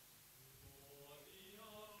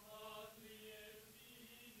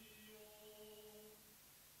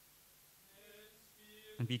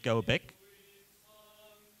 And we go back.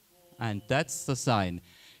 And that's the sign.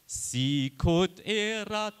 Sicut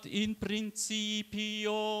erat in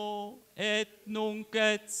principio, et nunc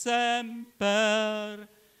et semper,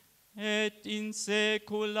 et in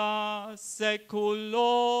saecula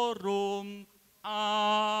saeculorum.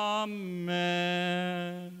 Amen.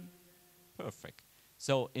 Perfect.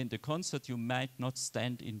 So in the concert you might not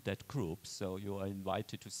stand in that group, so you are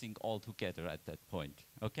invited to sing all together at that point,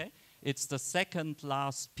 okay? It's the second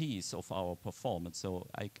last piece of our performance, so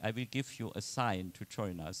I will give you a sign to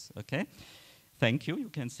join us, okay? Thank you, you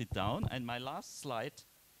can sit down. And my last slide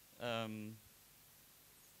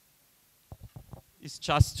is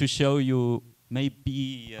just to show you,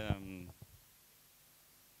 maybe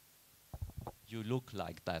you look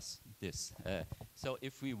like this. So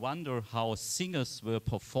if we wonder how singers were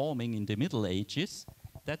performing in the Middle Ages,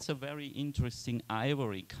 that's a very interesting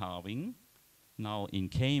ivory carving now in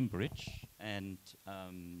Cambridge, and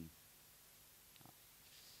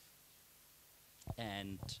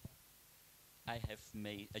I have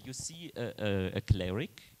made, you see a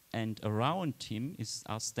cleric, and around him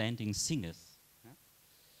are standing singers. Yeah?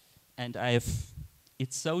 And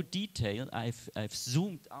it's so detailed, I've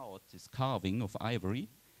zoomed out this carving of ivory,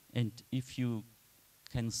 and if you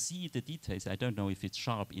can see the details, I don't know if it's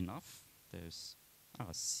sharp enough. There's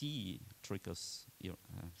C triggers.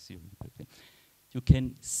 You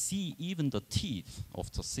can see even the teeth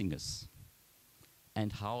of the singers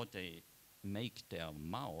and how they make their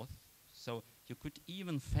mouth. So you could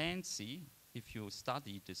even fancy if you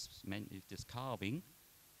study this carving,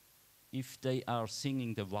 if they are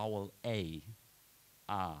singing the vowel A,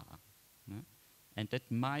 and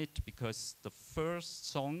that might, because the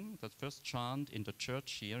first song, the first chant in the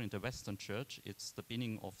church here, in the Western Church, it's the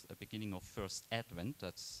beginning of First Advent.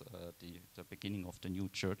 That's the beginning of the new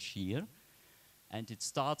church here, and it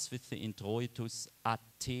starts with the introitus "A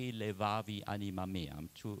te levavi anima meam,"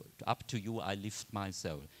 up to you I lift my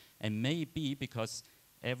soul. And maybe because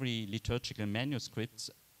every liturgical manuscript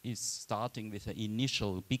is starting with an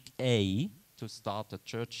initial big A to start the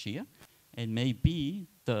church here, and maybe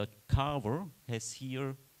the carver has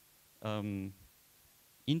here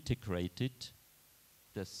integrated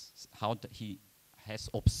this, he has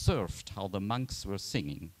observed how the monks were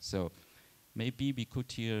singing. So maybe we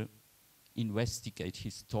could here investigate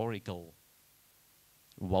historical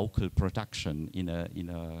vocal production in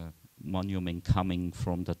a monument coming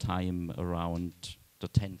from the time around the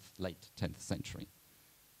late 10th century.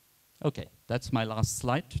 Okay, that's my last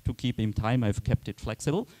slide. To keep in time, I've kept it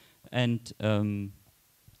flexible. And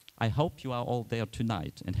I hope you are all there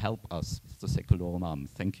tonight and help us with the Secularum Arm.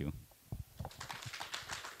 Thank you.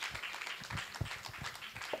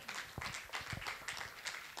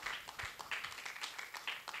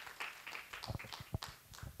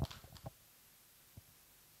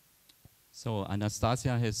 So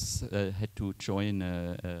Anastasia has had to join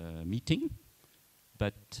a meeting,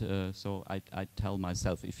 but so I tell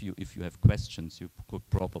myself, if you have questions, you could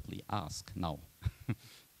probably ask now.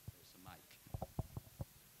 There's a mic.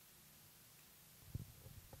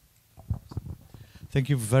 Thank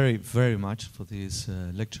you very, very much for this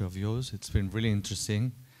lecture of yours. It's been really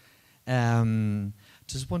interesting.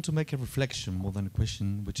 Just want to make a reflection more than a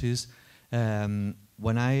question, which is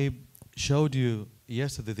when I showed you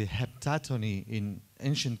yesterday the heptatony in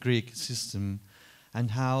ancient Greek system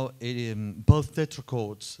and how both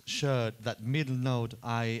tetrachords shared that middle note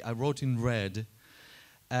I wrote in red.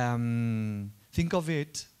 Think of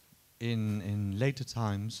it in later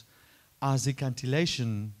times as the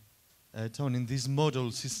cantillation tone in this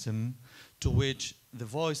modal system, to which the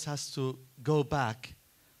voice has to go back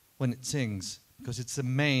when it sings, because it's the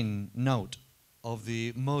main note of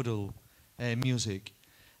the modal music.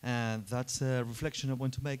 And that's a reflection I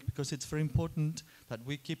want to make, because it's very important that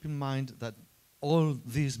we keep in mind that all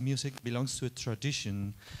this music belongs to a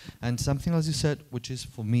tradition. And something, as you said, which is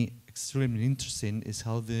for me extremely interesting, is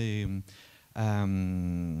how the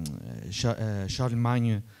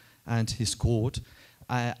Charlemagne and his court,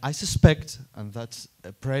 I suspect, and that's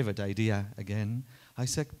a private idea again, I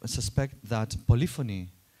suspect that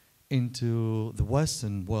polyphony into the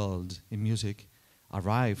Western world in music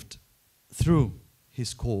arrived through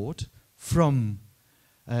his court from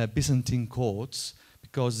Byzantine courts,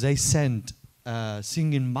 because they sent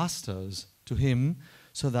singing masters to him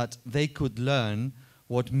so that they could learn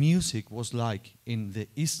what music was like in the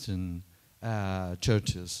Eastern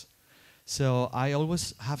churches. So I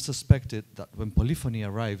always have suspected that when polyphony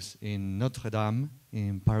arrives in Notre Dame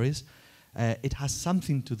in Paris, it has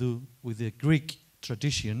something to do with the Greek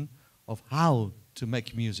tradition of how to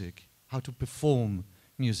make music, how to perform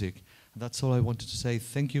music. That's all I wanted to say.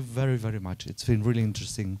 Thank you very, very much. It's been really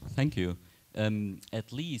interesting. Thank you.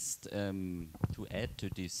 At least to add to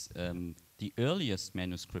this, the earliest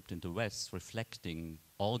manuscript in the West reflecting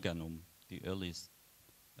organum, the earliest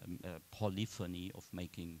polyphony of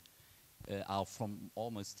making, are from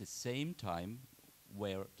almost the same time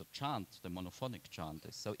where the chant, the monophonic chant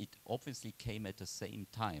is. So it obviously came at the same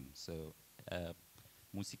time. So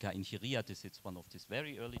Musica Inhiriatis, it's one of these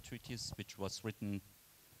very early treatises which was written.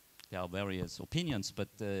 There are various opinions, but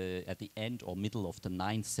at the end or middle of the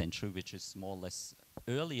 9th century, which is more or less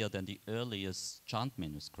earlier than the earliest chant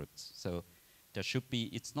manuscripts. So there should be,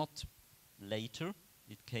 it's not later,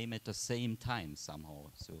 it came at the same time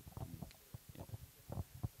somehow. So yeah.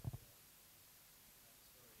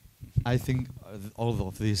 I think all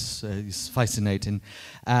of this is fascinating.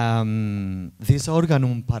 This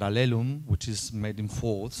organum parallelum, which is made in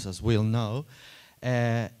fourths, as we all know,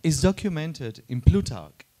 is documented in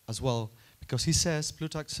Plutarch as well, because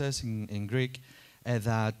Plutarch says in Greek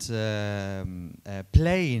that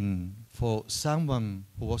playing for someone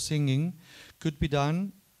who was singing could be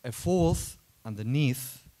done a fourth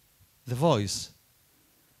underneath the voice.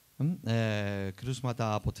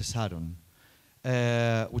 Κρούσματα από τεσσάρων.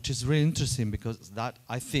 Which is really interesting, because that,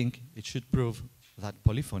 I think, it should prove that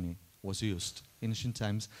polyphony was used in ancient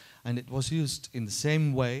times, and it was used in the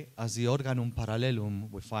same way as the organum parallelum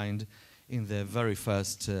we find in the very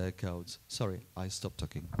first codes. Sorry, I stopped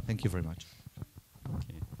talking. Thank you very much.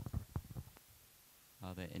 Okay.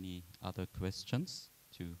 Are there any other questions?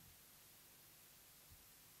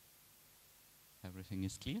 Everything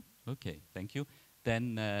is clear? Okay, thank you.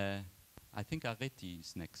 Then I think Areti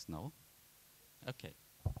is next now. Okay.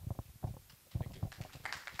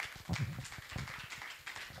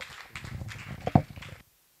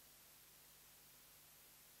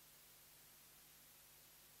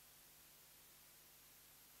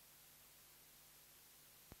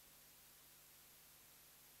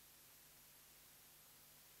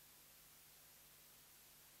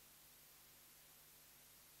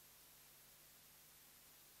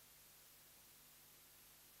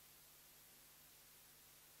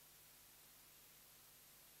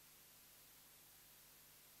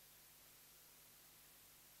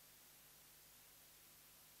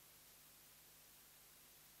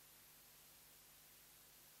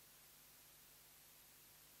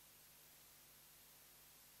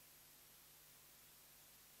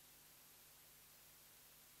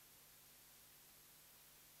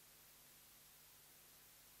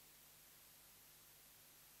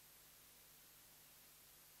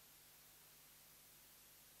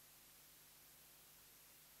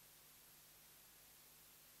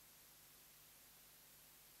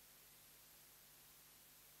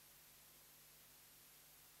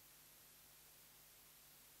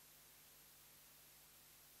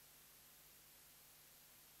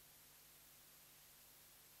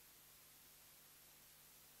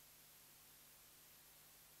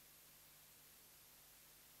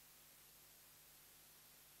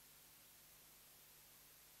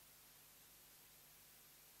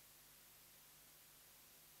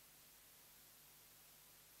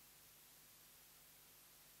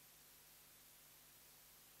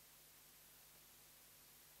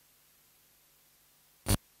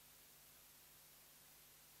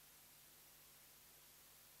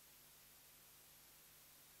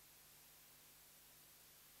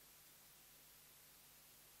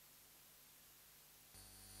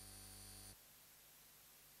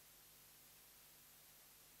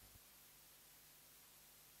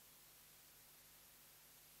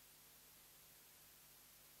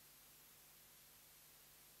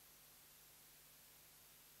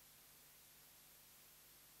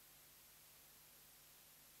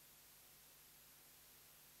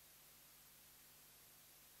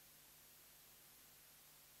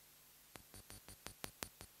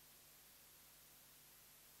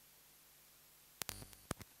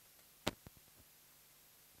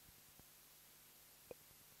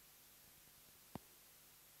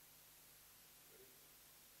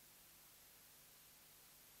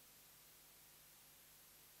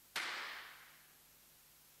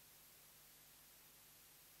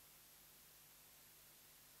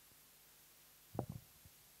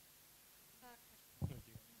 Thank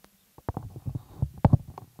you.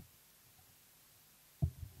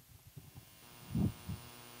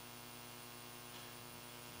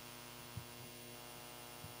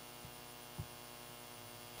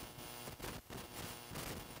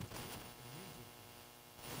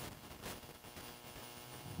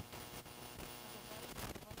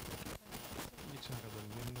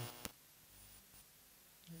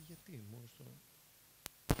 Γιατί, μόνο στο...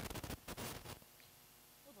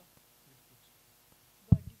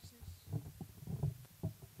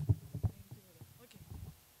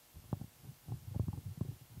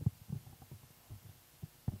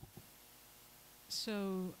 So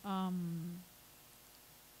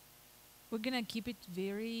we're gonna keep it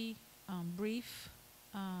very brief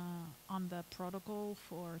on the protocol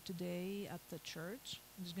for today at the church.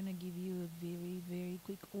 I'm just gonna give you a very, very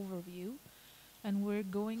quick overview, and we're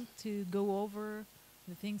going to go over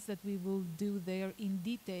the things that we will do there in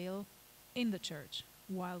detail in the church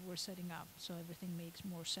while we're setting up, so everything makes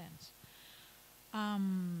more sense.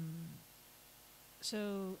 So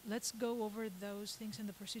let's go over those things in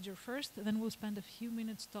the procedure first, then we'll spend a few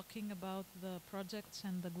minutes talking about the projects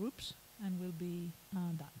and the groups, and we'll be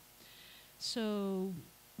done. So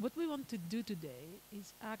what we want to do today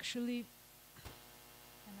is actually,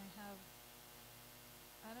 and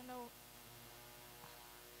I don't know,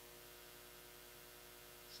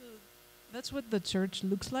 so that's what the church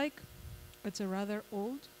looks like. It's a rather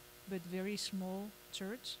old but very small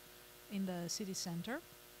church in the city center.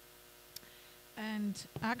 And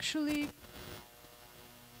actually,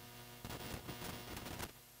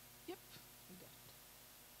 yep, we got it.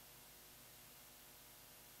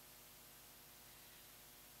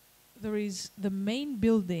 There is the main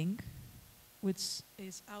building, which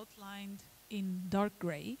is outlined in dark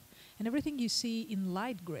gray, and everything you see in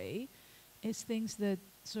light gray is things that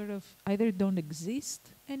sort of either don't exist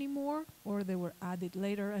anymore or they were added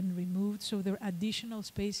later and removed, so there are additional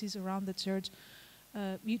spaces around the church.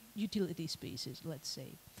 Utility spaces, let's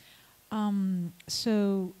say.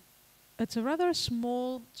 So it's a rather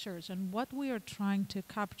small church, and what we are trying to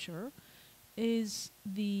capture is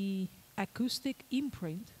the acoustic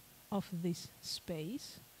imprint of this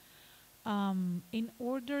space in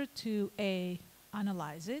order to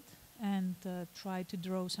analyze it and try to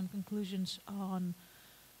draw some conclusions on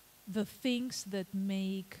the things that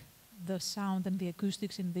make the sound and the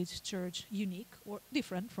acoustics in this church unique or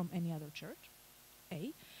different from any other church,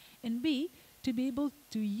 A. And B, to be able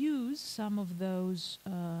to use some of those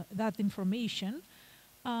that information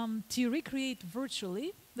to recreate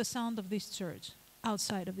virtually the sound of this church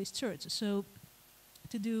outside of this church. So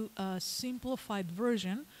to do a simplified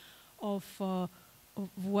version of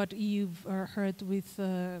what you've heard with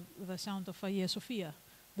the sound of Hagia Sophia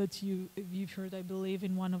that you've heard, I believe,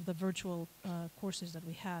 in one of the virtual courses that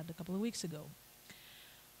we had a couple of weeks ago.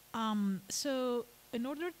 So in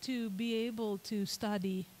order to be able to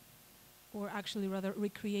study, or actually rather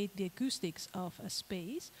recreate the acoustics of a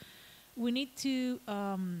space, we need to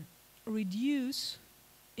reduce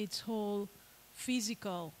its whole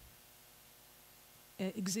physical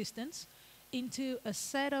existence into a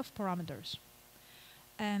set of parameters.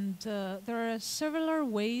 And there are several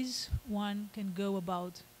ways one can go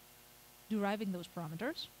about deriving those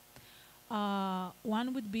parameters.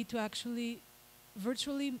 One would be to actually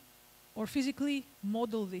virtually or physically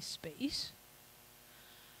model this space.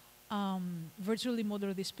 Virtually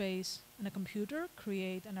model this space in a computer,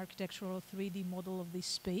 create an architectural 3D model of this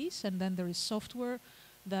space, and then there is software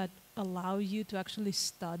that allow you to actually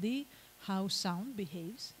study how sound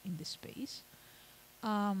behaves in this space.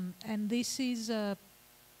 And this is a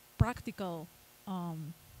practical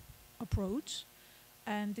approach,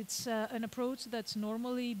 and it's an approach that's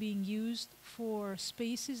normally being used for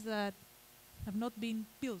spaces that have not been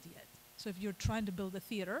built yet. So if you're trying to build a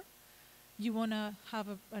theater, you want to have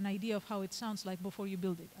an idea of how it sounds like before you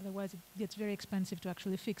build it. Otherwise, it gets very expensive to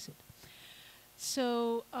actually fix it.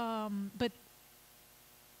 So, but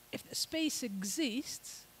if the space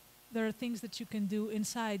exists, there are things that you can do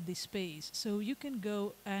inside this space. So you can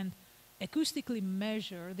go and acoustically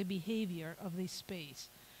measure the behavior of this space.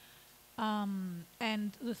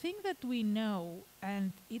 And the thing that we know,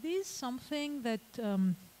 and it is something that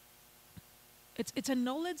it's a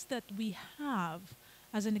knowledge that we have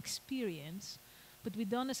as an experience, but we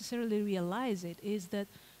don't necessarily realize it, is that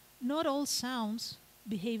not all sounds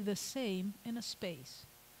behave the same in a space.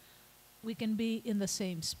 We can be in the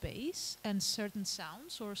same space, and certain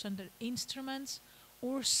sounds or certain instruments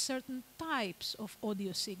or certain types of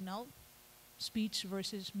audio signal, speech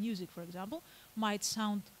versus music, for example, might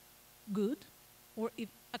sound good or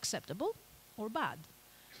acceptable or bad.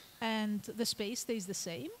 And the space stays the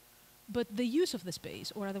same, but the use of the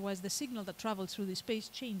space, or otherwise the signal that travels through the space,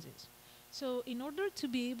 changes. So in order to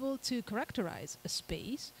be able to characterize a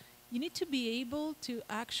space, you need to be able to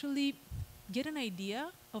actually get an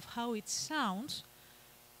idea of how it sounds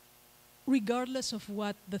regardless of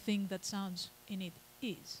what the thing that sounds in it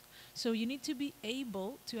is. So you need to be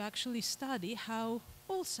able to actually study how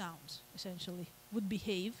all sounds, essentially, would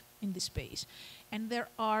behave in this space. And there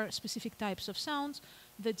are specific types of sounds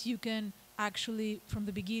that you can actually, from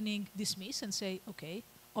the beginning, dismiss and say, okay,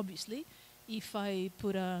 obviously, if I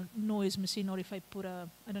put a noise machine or if I put a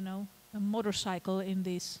motorcycle in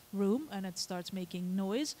this room and it starts making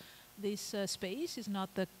noise, this space is not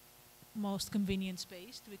the most convenient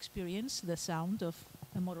space to experience the sound of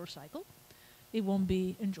a motorcycle. It won't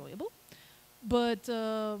be enjoyable. But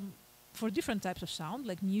for different types of sound,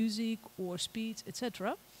 like music or speech,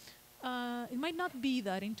 etc., it might not be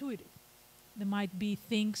that intuitive. There might be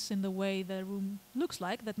things in the way the room looks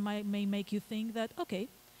like that may make you think that, okay,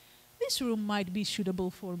 this room might be suitable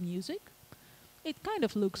for music. It kind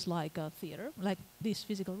of looks like a theater, like this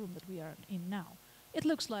physical room that we are in now. It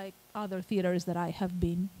looks like other theaters that I have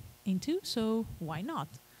been into, so why not?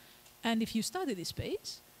 And if you study this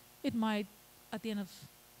space, it might, at the end of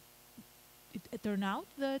it turn out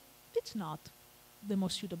that it's not the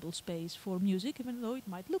most suitable space for music, even though it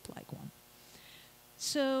might look like one.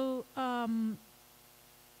 So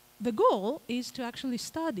the goal is to actually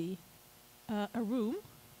study a room,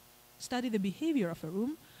 study the behavior of a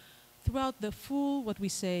room throughout the full, what we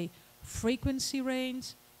say, frequency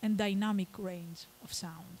range and dynamic range of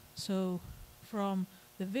sound. So from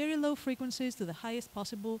the very low frequencies to the highest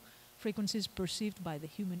possible frequencies perceived by the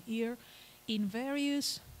human ear in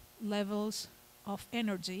various levels of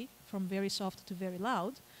energy, from very soft to very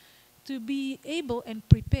loud, to be able and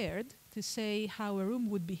prepared to say how a room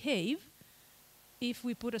would behave if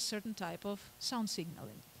we put a certain type of sound signal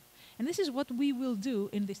in it. And this is what we will do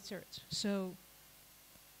in this church. So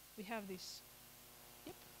we have this,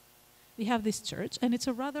 we have this church, and it's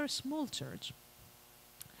a rather small church.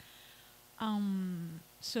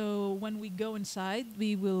 So when we go inside,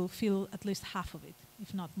 we will feel at least half of it,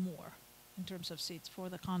 if not more, in terms of seats for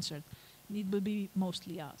the concert. It will be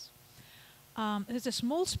mostly us. It's a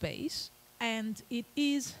small space, and it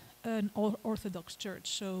is an Orthodox church,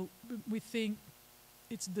 so we think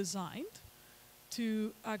it's designed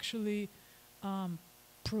to actually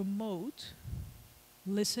promote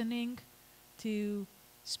listening to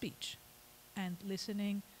speech and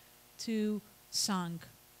listening to sung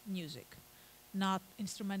music. Not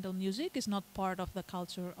instrumental music is not part of the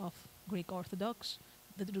culture of Greek Orthodox,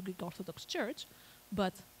 the Greek Orthodox Church,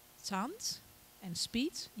 but chants and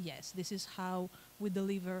speech, yes, this is how we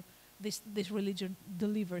deliver, this religion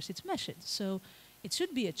delivers its message. So it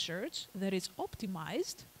should be a church that is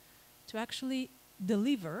optimized to actually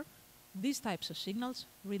deliver these types of signals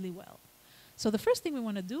really well. So the first thing we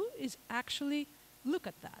want to do is actually look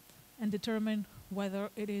at that and determine whether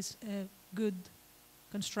it is a good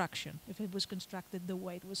construction, if it was constructed the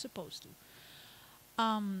way it was supposed to.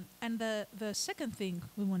 And the second thing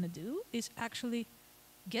we want to do is actually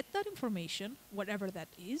get that information, whatever that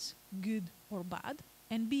is, good or bad,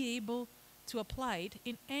 and be able to apply it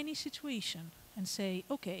in any situation and say,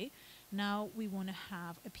 okay, now we want to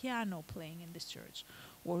have a piano playing in this church,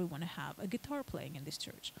 or we want to have a guitar playing in this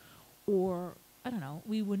church, or, I don't know,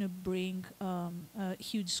 we want to bring a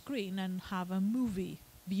huge screen and have a movie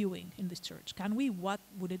viewing in this church. Can we? What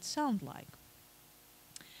would it sound like?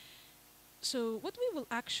 So what we will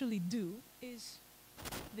actually do is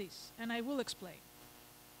this, and I will explain.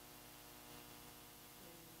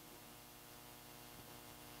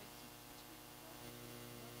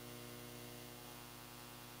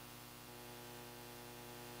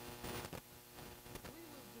 We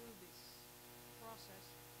will do this process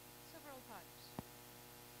several times.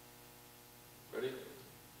 Ready?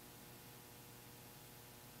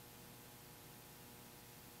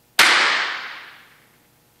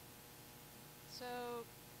 So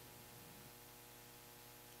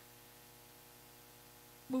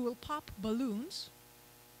we will pop balloons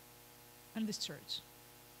in this church.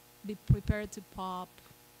 Be prepared to pop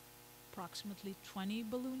approximately 20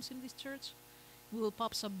 balloons in this church. We will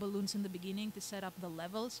pop some balloons in the beginning to set up the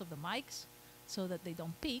levels of the mics so that they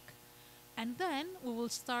don't peak. And then we will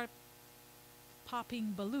start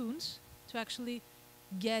popping balloons to actually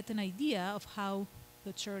get an idea of how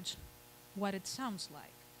the church, what it sounds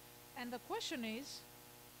like. And the question is,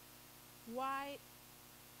 why?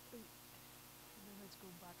 Let's go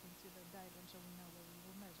back into the diagram so we know where we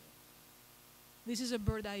will measure. This is a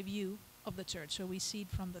bird's eye view of the church, so we see it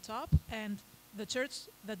from the top. And the church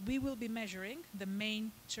that we will be measuring, the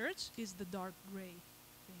main church, is the dark gray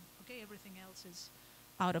thing. Okay, everything else is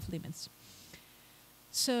out of limits.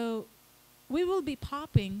 So we will be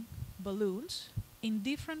popping balloons in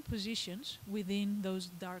different positions within those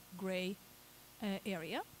dark gray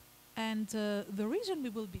area. And the reason we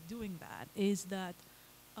will be doing that is that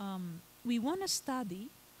we want to study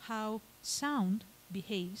how sound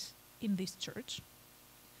behaves in this church.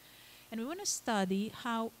 And we want to study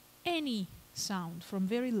how any sound from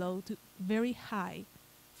very low to very high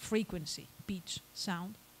frequency, pitch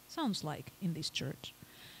sound, sounds like in this church.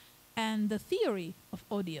 And the theory of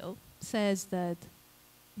audio says that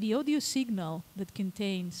the audio signal that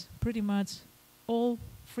contains pretty much all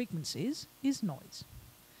frequencies is noise.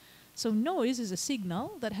 So noise is a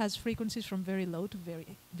signal that has frequencies from very low to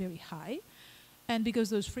very, very high. And because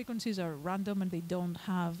those frequencies are random and they don't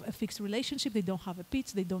have a fixed relationship, they don't have a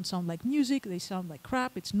pitch, they don't sound like music, they sound like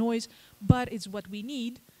crap, it's noise, but it's what we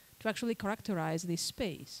need to actually characterize this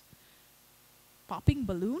space. Popping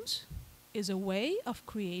balloons is a way of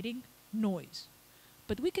creating noise.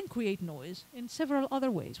 But we can create noise in several other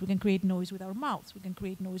ways. We can create noise with our mouths. We can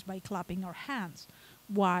create noise by clapping our hands.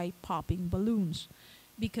 Why popping balloons?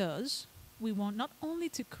 Because we want not only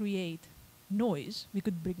to create noise, we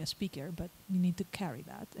could bring a speaker, but we need to carry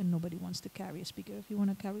that, and nobody wants to carry a speaker. If you want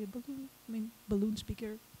to carry a balloon, balloon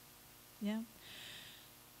speaker, yeah.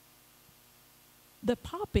 The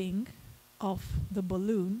popping of the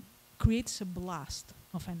balloon creates a blast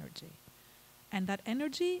of energy, and that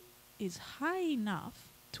energy is high enough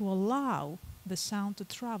to allow the sound to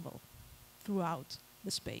travel throughout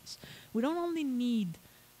the space. We don't only need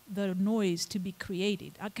the noise to be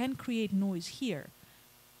created. I can create noise here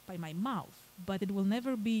by my mouth, but it will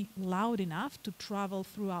never be loud enough to travel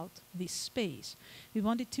throughout this space. We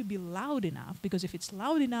want it to be loud enough, because if it's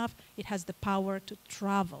loud enough, it has the power to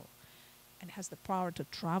travel. And it has the power to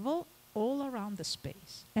travel all around the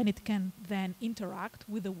space. And it can then interact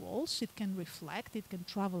with the walls, it can reflect, it can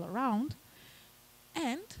travel around,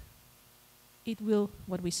 and it will,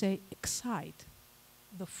 what we say, excite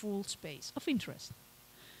the full space of interest.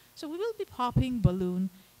 So we will be popping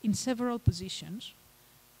balloon in several positions,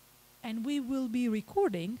 and we will be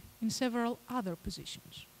recording in several other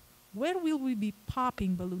positions. Where will we be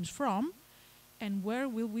popping balloons from, and where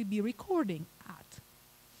will we be recording at?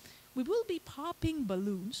 We will be popping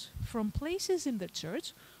balloons from places in the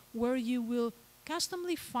church where you will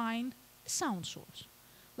customly find a sound source.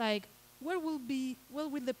 Like, where will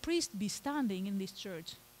the priest be standing in this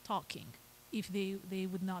church talking if they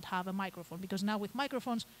would not have a microphone? Because now with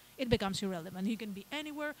microphones, it becomes irrelevant. You can be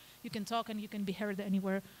anywhere, you can talk, and you can be heard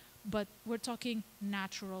anywhere. But we're talking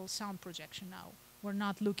natural sound projection now. We're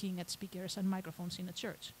not looking at speakers and microphones in a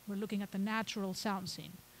church. We're looking at the natural sound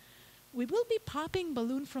scene. We will be popping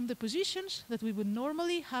balloon from the positions that we would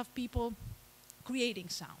normally have people creating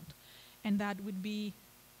sound. And that would be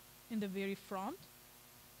in the very front,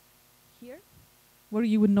 here, where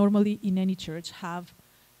you would normally in any church have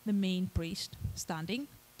the main priest standing,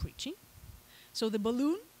 preaching. So the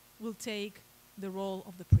balloon will take the role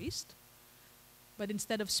of the priest, but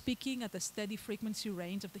instead of speaking at the steady frequency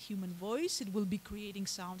range of the human voice, it will be creating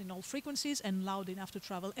sound in all frequencies and loud enough to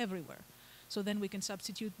travel everywhere. So then we can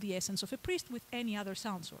substitute the essence of a priest with any other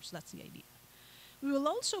sound source. That's the idea. We will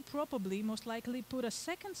also probably, most likely, put a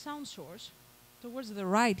second sound source towards the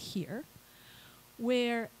right here,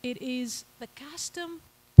 where it is the custom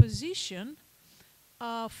position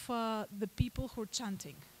of the people who are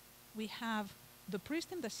chanting. We have the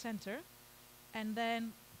priest in the center, and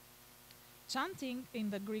then chanting in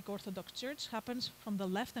the Greek Orthodox Church happens from the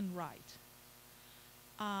left and right.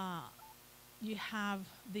 You have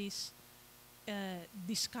this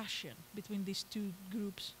discussion between these two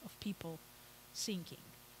groups of people singing.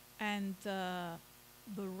 And the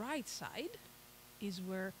right side is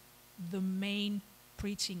where the main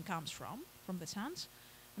preaching comes from the chants.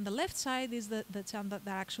 And the left side is the chant that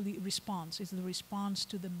actually responds, is the response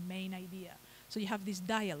to the main idea. So you have this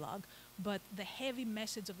dialogue, but the heavy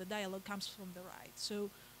message of the dialogue comes from the right. So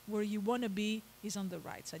where you want to be is on the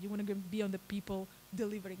right side. You want to be on the people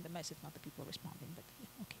delivering the message, not the people responding. But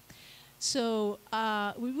yeah, okay. So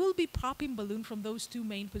we will be popping balloon from those two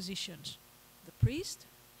main positions, the priest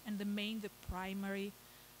and the primary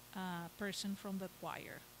person from the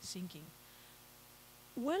choir singing.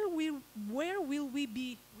 Where will we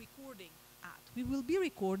be recording at? We will be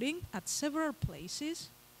recording at several places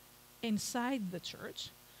inside the church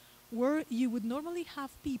where you would normally have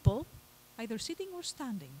people either sitting or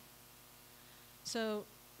standing. So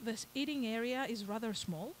this eating area is rather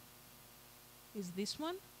small, is this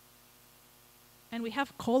one. And we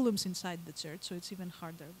have columns inside the church, so it's even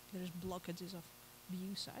harder. There's blockages of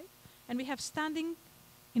view side. And we have standing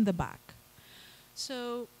in the back.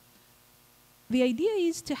 So the idea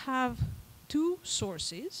is to have two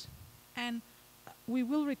sources, and we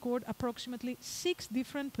will record approximately 6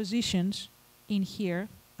 different positions in here,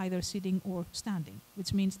 either sitting or standing,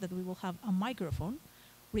 which means that we will have a microphone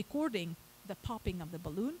recording the popping of the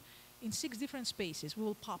balloon in 6 different spaces. We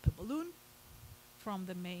will pop a balloon from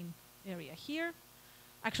the main area here.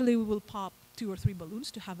 Actually, we will pop 2 or 3 balloons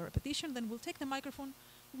to have a repetition. Then we'll take the microphone,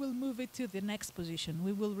 we'll move it to the next position.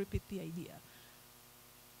 We will repeat the idea.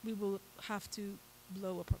 We will have to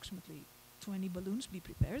blow approximately 20 balloons. Be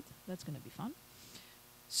prepared. That's going to be fun.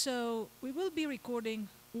 So we will be recording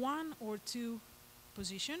 1 or 2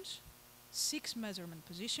 positions, 6 measurement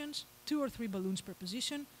positions, 2 or 3 balloons per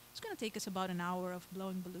position. It's going to take us about an hour of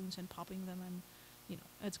blowing balloons and popping them, and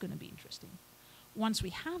it's going to be interesting. Once we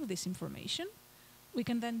have this information, we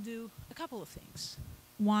can then do a couple of things.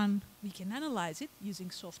 One, we can analyze it using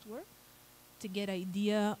software to get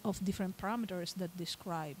idea of different parameters that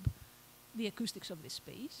describe the acoustics of this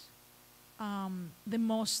space. The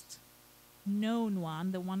most known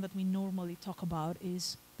one, the one that we normally talk about,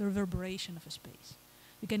 is the reverberation of a space.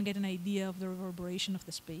 You can get an idea of the reverberation of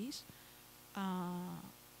the space,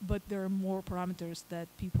 but there are more parameters that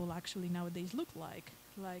people actually nowadays look like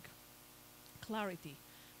clarity,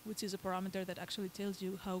 which is a parameter that actually tells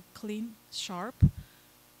you how clean, sharp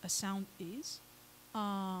a sound is,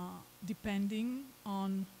 depending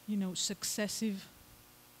on successive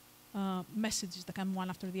messages that come one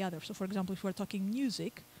after the other. So for example, if we're talking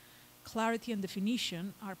music, clarity and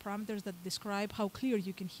definition are parameters that describe how clear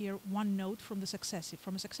you can hear one note from a successive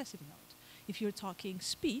note. If you're talking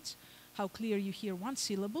speech, how clear you hear one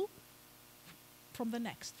syllable from the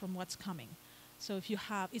next, from what's coming. So if you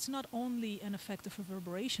have, it's not only an effect of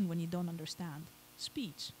reverberation when you don't understand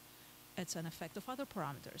speech, it's an effect of other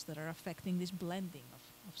parameters that are affecting this blending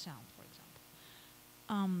of sound, for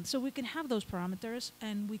example. So we can have those parameters,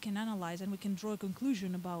 and we can analyze and we can draw a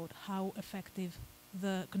conclusion about how effective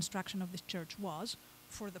the construction of this church was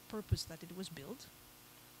for the purpose that it was built,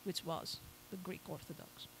 which was the Greek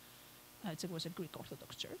Orthodox. It was a Greek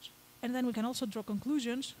Orthodox church. And then we can also draw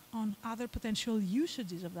conclusions on other potential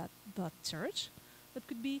usages of that church that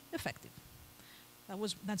could be effective.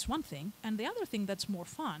 That's one thing. And the other thing that's more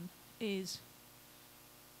fun is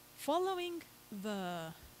following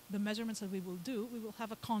the measurements that we will do, we will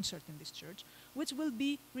have a concert in this church, which will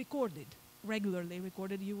be recorded, regularly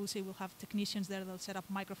recorded. You will see we'll have technicians there, they'll set up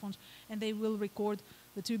microphones, and they will record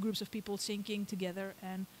the two groups of people singing together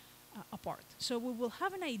and apart. So we will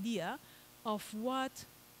have an idea of what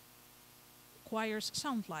choirs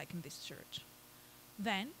sound like in this church.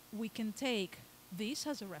 Then we can take this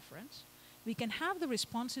as a reference. We can have the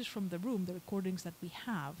responses from the room, the recordings that we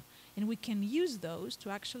have, and we can use those to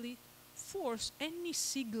actually force any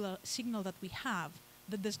signal that we have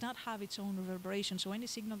that does not have its own reverberation. So any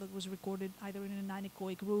signal that was recorded either in an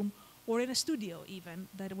anechoic room or in a studio even,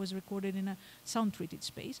 that was recorded in a sound-treated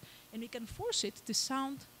space, and we can force it to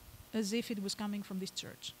sound as if it was coming from this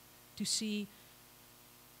church to see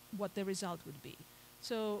what the result would be.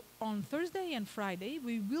 So on Thursday and Friday,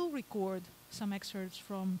 we will record some excerpts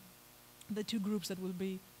from the two groups that will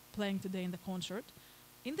be playing today in the concert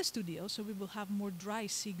in the studio, so we will have more dry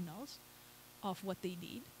signals of what they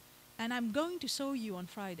did. And I'm going to show you on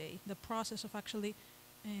Friday the process of actually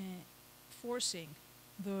forcing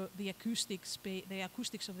the acoustics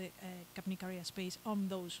of the Kapnikarea space on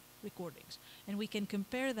those recordings. And we can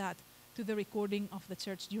compare that to the recording of the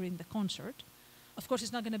church during the concert. Of course,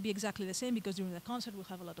 it's not going to be exactly the same because during the concert we'll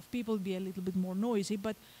have a lot of people, be a little bit more noisy,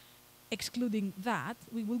 but excluding that,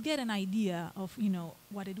 we will get an idea of,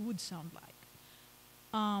 what it would sound like.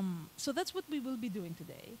 So that's what we will be doing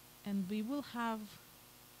today, and we will have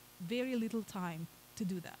very little time to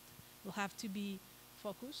do that. We'll have to be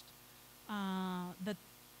focused.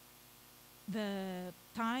 The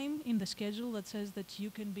time in the schedule that says that you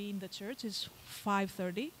can be in the church is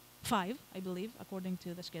 5:30, I believe, according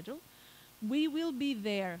to the schedule. We will be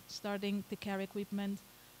there starting to carry equipment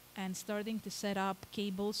and starting to set up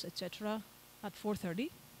cables, etc. at 4:30.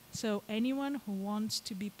 So anyone who wants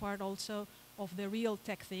to be part also of the real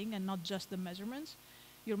tech thing and not just the measurements,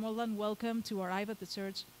 you're more than welcome to arrive at the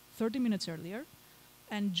church 30 minutes earlier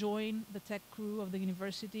and join the tech crew of the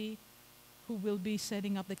university who will be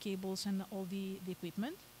setting up the cables and all the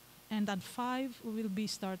equipment. And at 5, we will be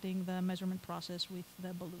starting the measurement process with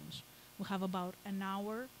the balloons. We'll have about an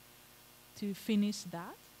hour to finish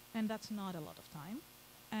that, and that's not a lot of time.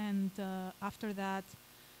 And after that,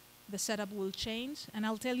 the setup will change, and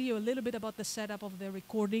I'll tell you a little bit about the setup of the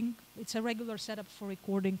recording. It's a regular setup for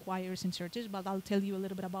recording choirs in churches, but I'll tell you a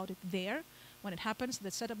little bit about it there. When it happens,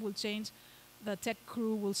 the setup will change. The tech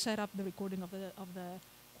crew will set up the recording of the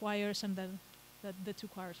choirs, and then the two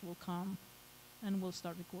choirs will come and we'll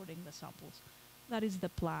start recording the samples. That is the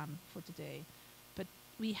plan for today. But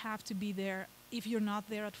we have to be there. If you're not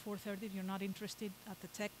there at 4:30, if you're not interested at the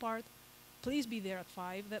tech part, please be there at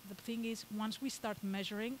 5. The thing is, once we start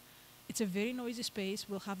measuring, it's a very noisy space.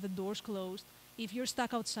 We'll have the doors closed. If you're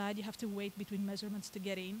stuck outside, you have to wait between measurements to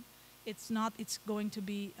get in. It's going to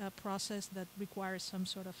be a process that requires some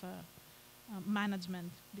sort of a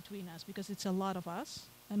management between us, because it's a lot of us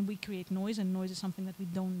and we create noise, and noise is something that we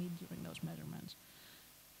don't need during those measurements.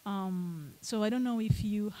 So I don't know if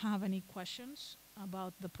you have any questions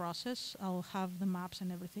about the process. I'll have the maps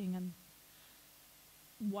and everything, and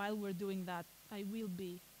while we're doing that, I will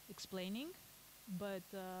be explaining. But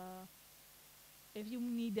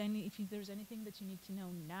if there's anything that you need to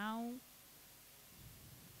know now.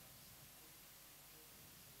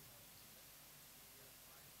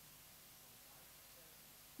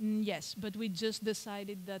 Yes, but we just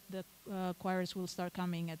decided that the choirs will start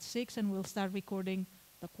coming at 6, and we'll start recording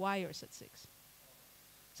the choirs at 6.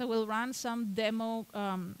 So we'll run some demo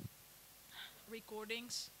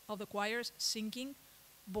recordings of the choirs singing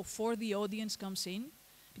before the audience comes in,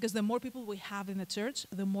 because the more people we have in the church,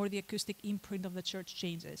 the more the acoustic imprint of the church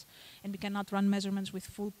changes. And we cannot run measurements with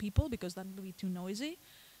full people because that would be too noisy.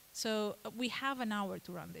 So we have an hour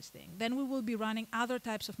to run this thing. Then we will be running other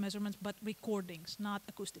types of measurements, but recordings, not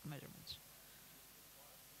acoustic measurements.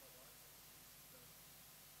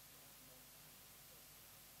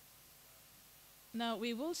 Now,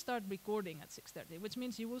 we will start recording at 6:30, which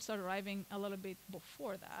means you will start arriving a little bit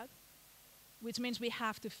before that, which means we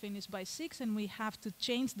have to finish by 6, and we have to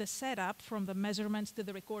change the setup from the measurements to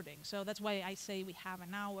the recording. So that's why I say we have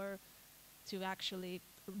an hour to actually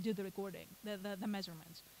do the recording, the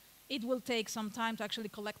measurements. It will take some time to actually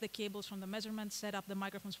collect the cables from the measurements, set up the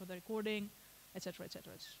microphones for the recording, etc.,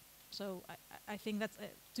 etc. So I think that's,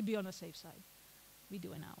 to be on the safe side, we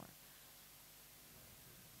do an hour.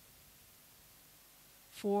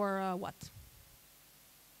 For what?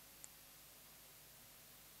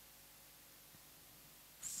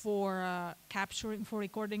 for for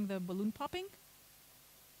recording the balloon popping.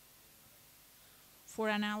 For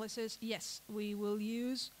analysis, yes, we will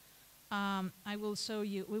use, I will show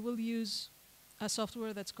you, we will use a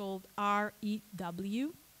software that's called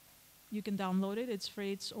REW. You can download it, it's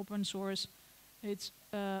free, it's open source. It's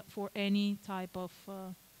for any type of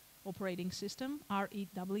operating system,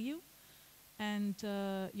 REW. And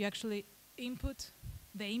you actually input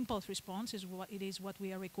the impulse response, is what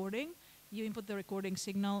we are recording. You input the recording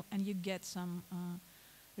signal and you get some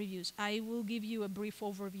reviews. I will give you a brief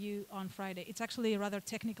overview on Friday. It's actually a rather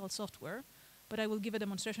technical software, but I will give a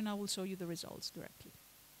demonstration. I will show you the results directly.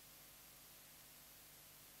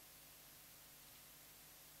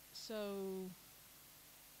 So,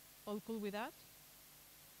 all cool with that?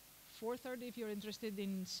 4:30 if you're interested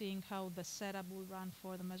in seeing how the setup will run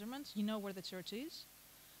for the measurements. You know where the church is.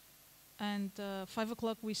 And 5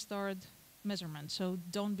 o'clock we start measurements, so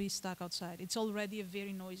don't be stuck outside. It's already a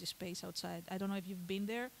very noisy space outside. I don't know if you've been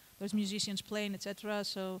there. There's musicians playing, etc.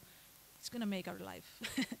 So it's going to make our life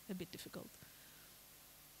a bit difficult.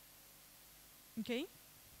 Okay?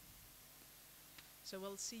 So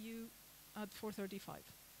we'll see you at 4:35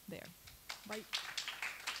 there. Bye.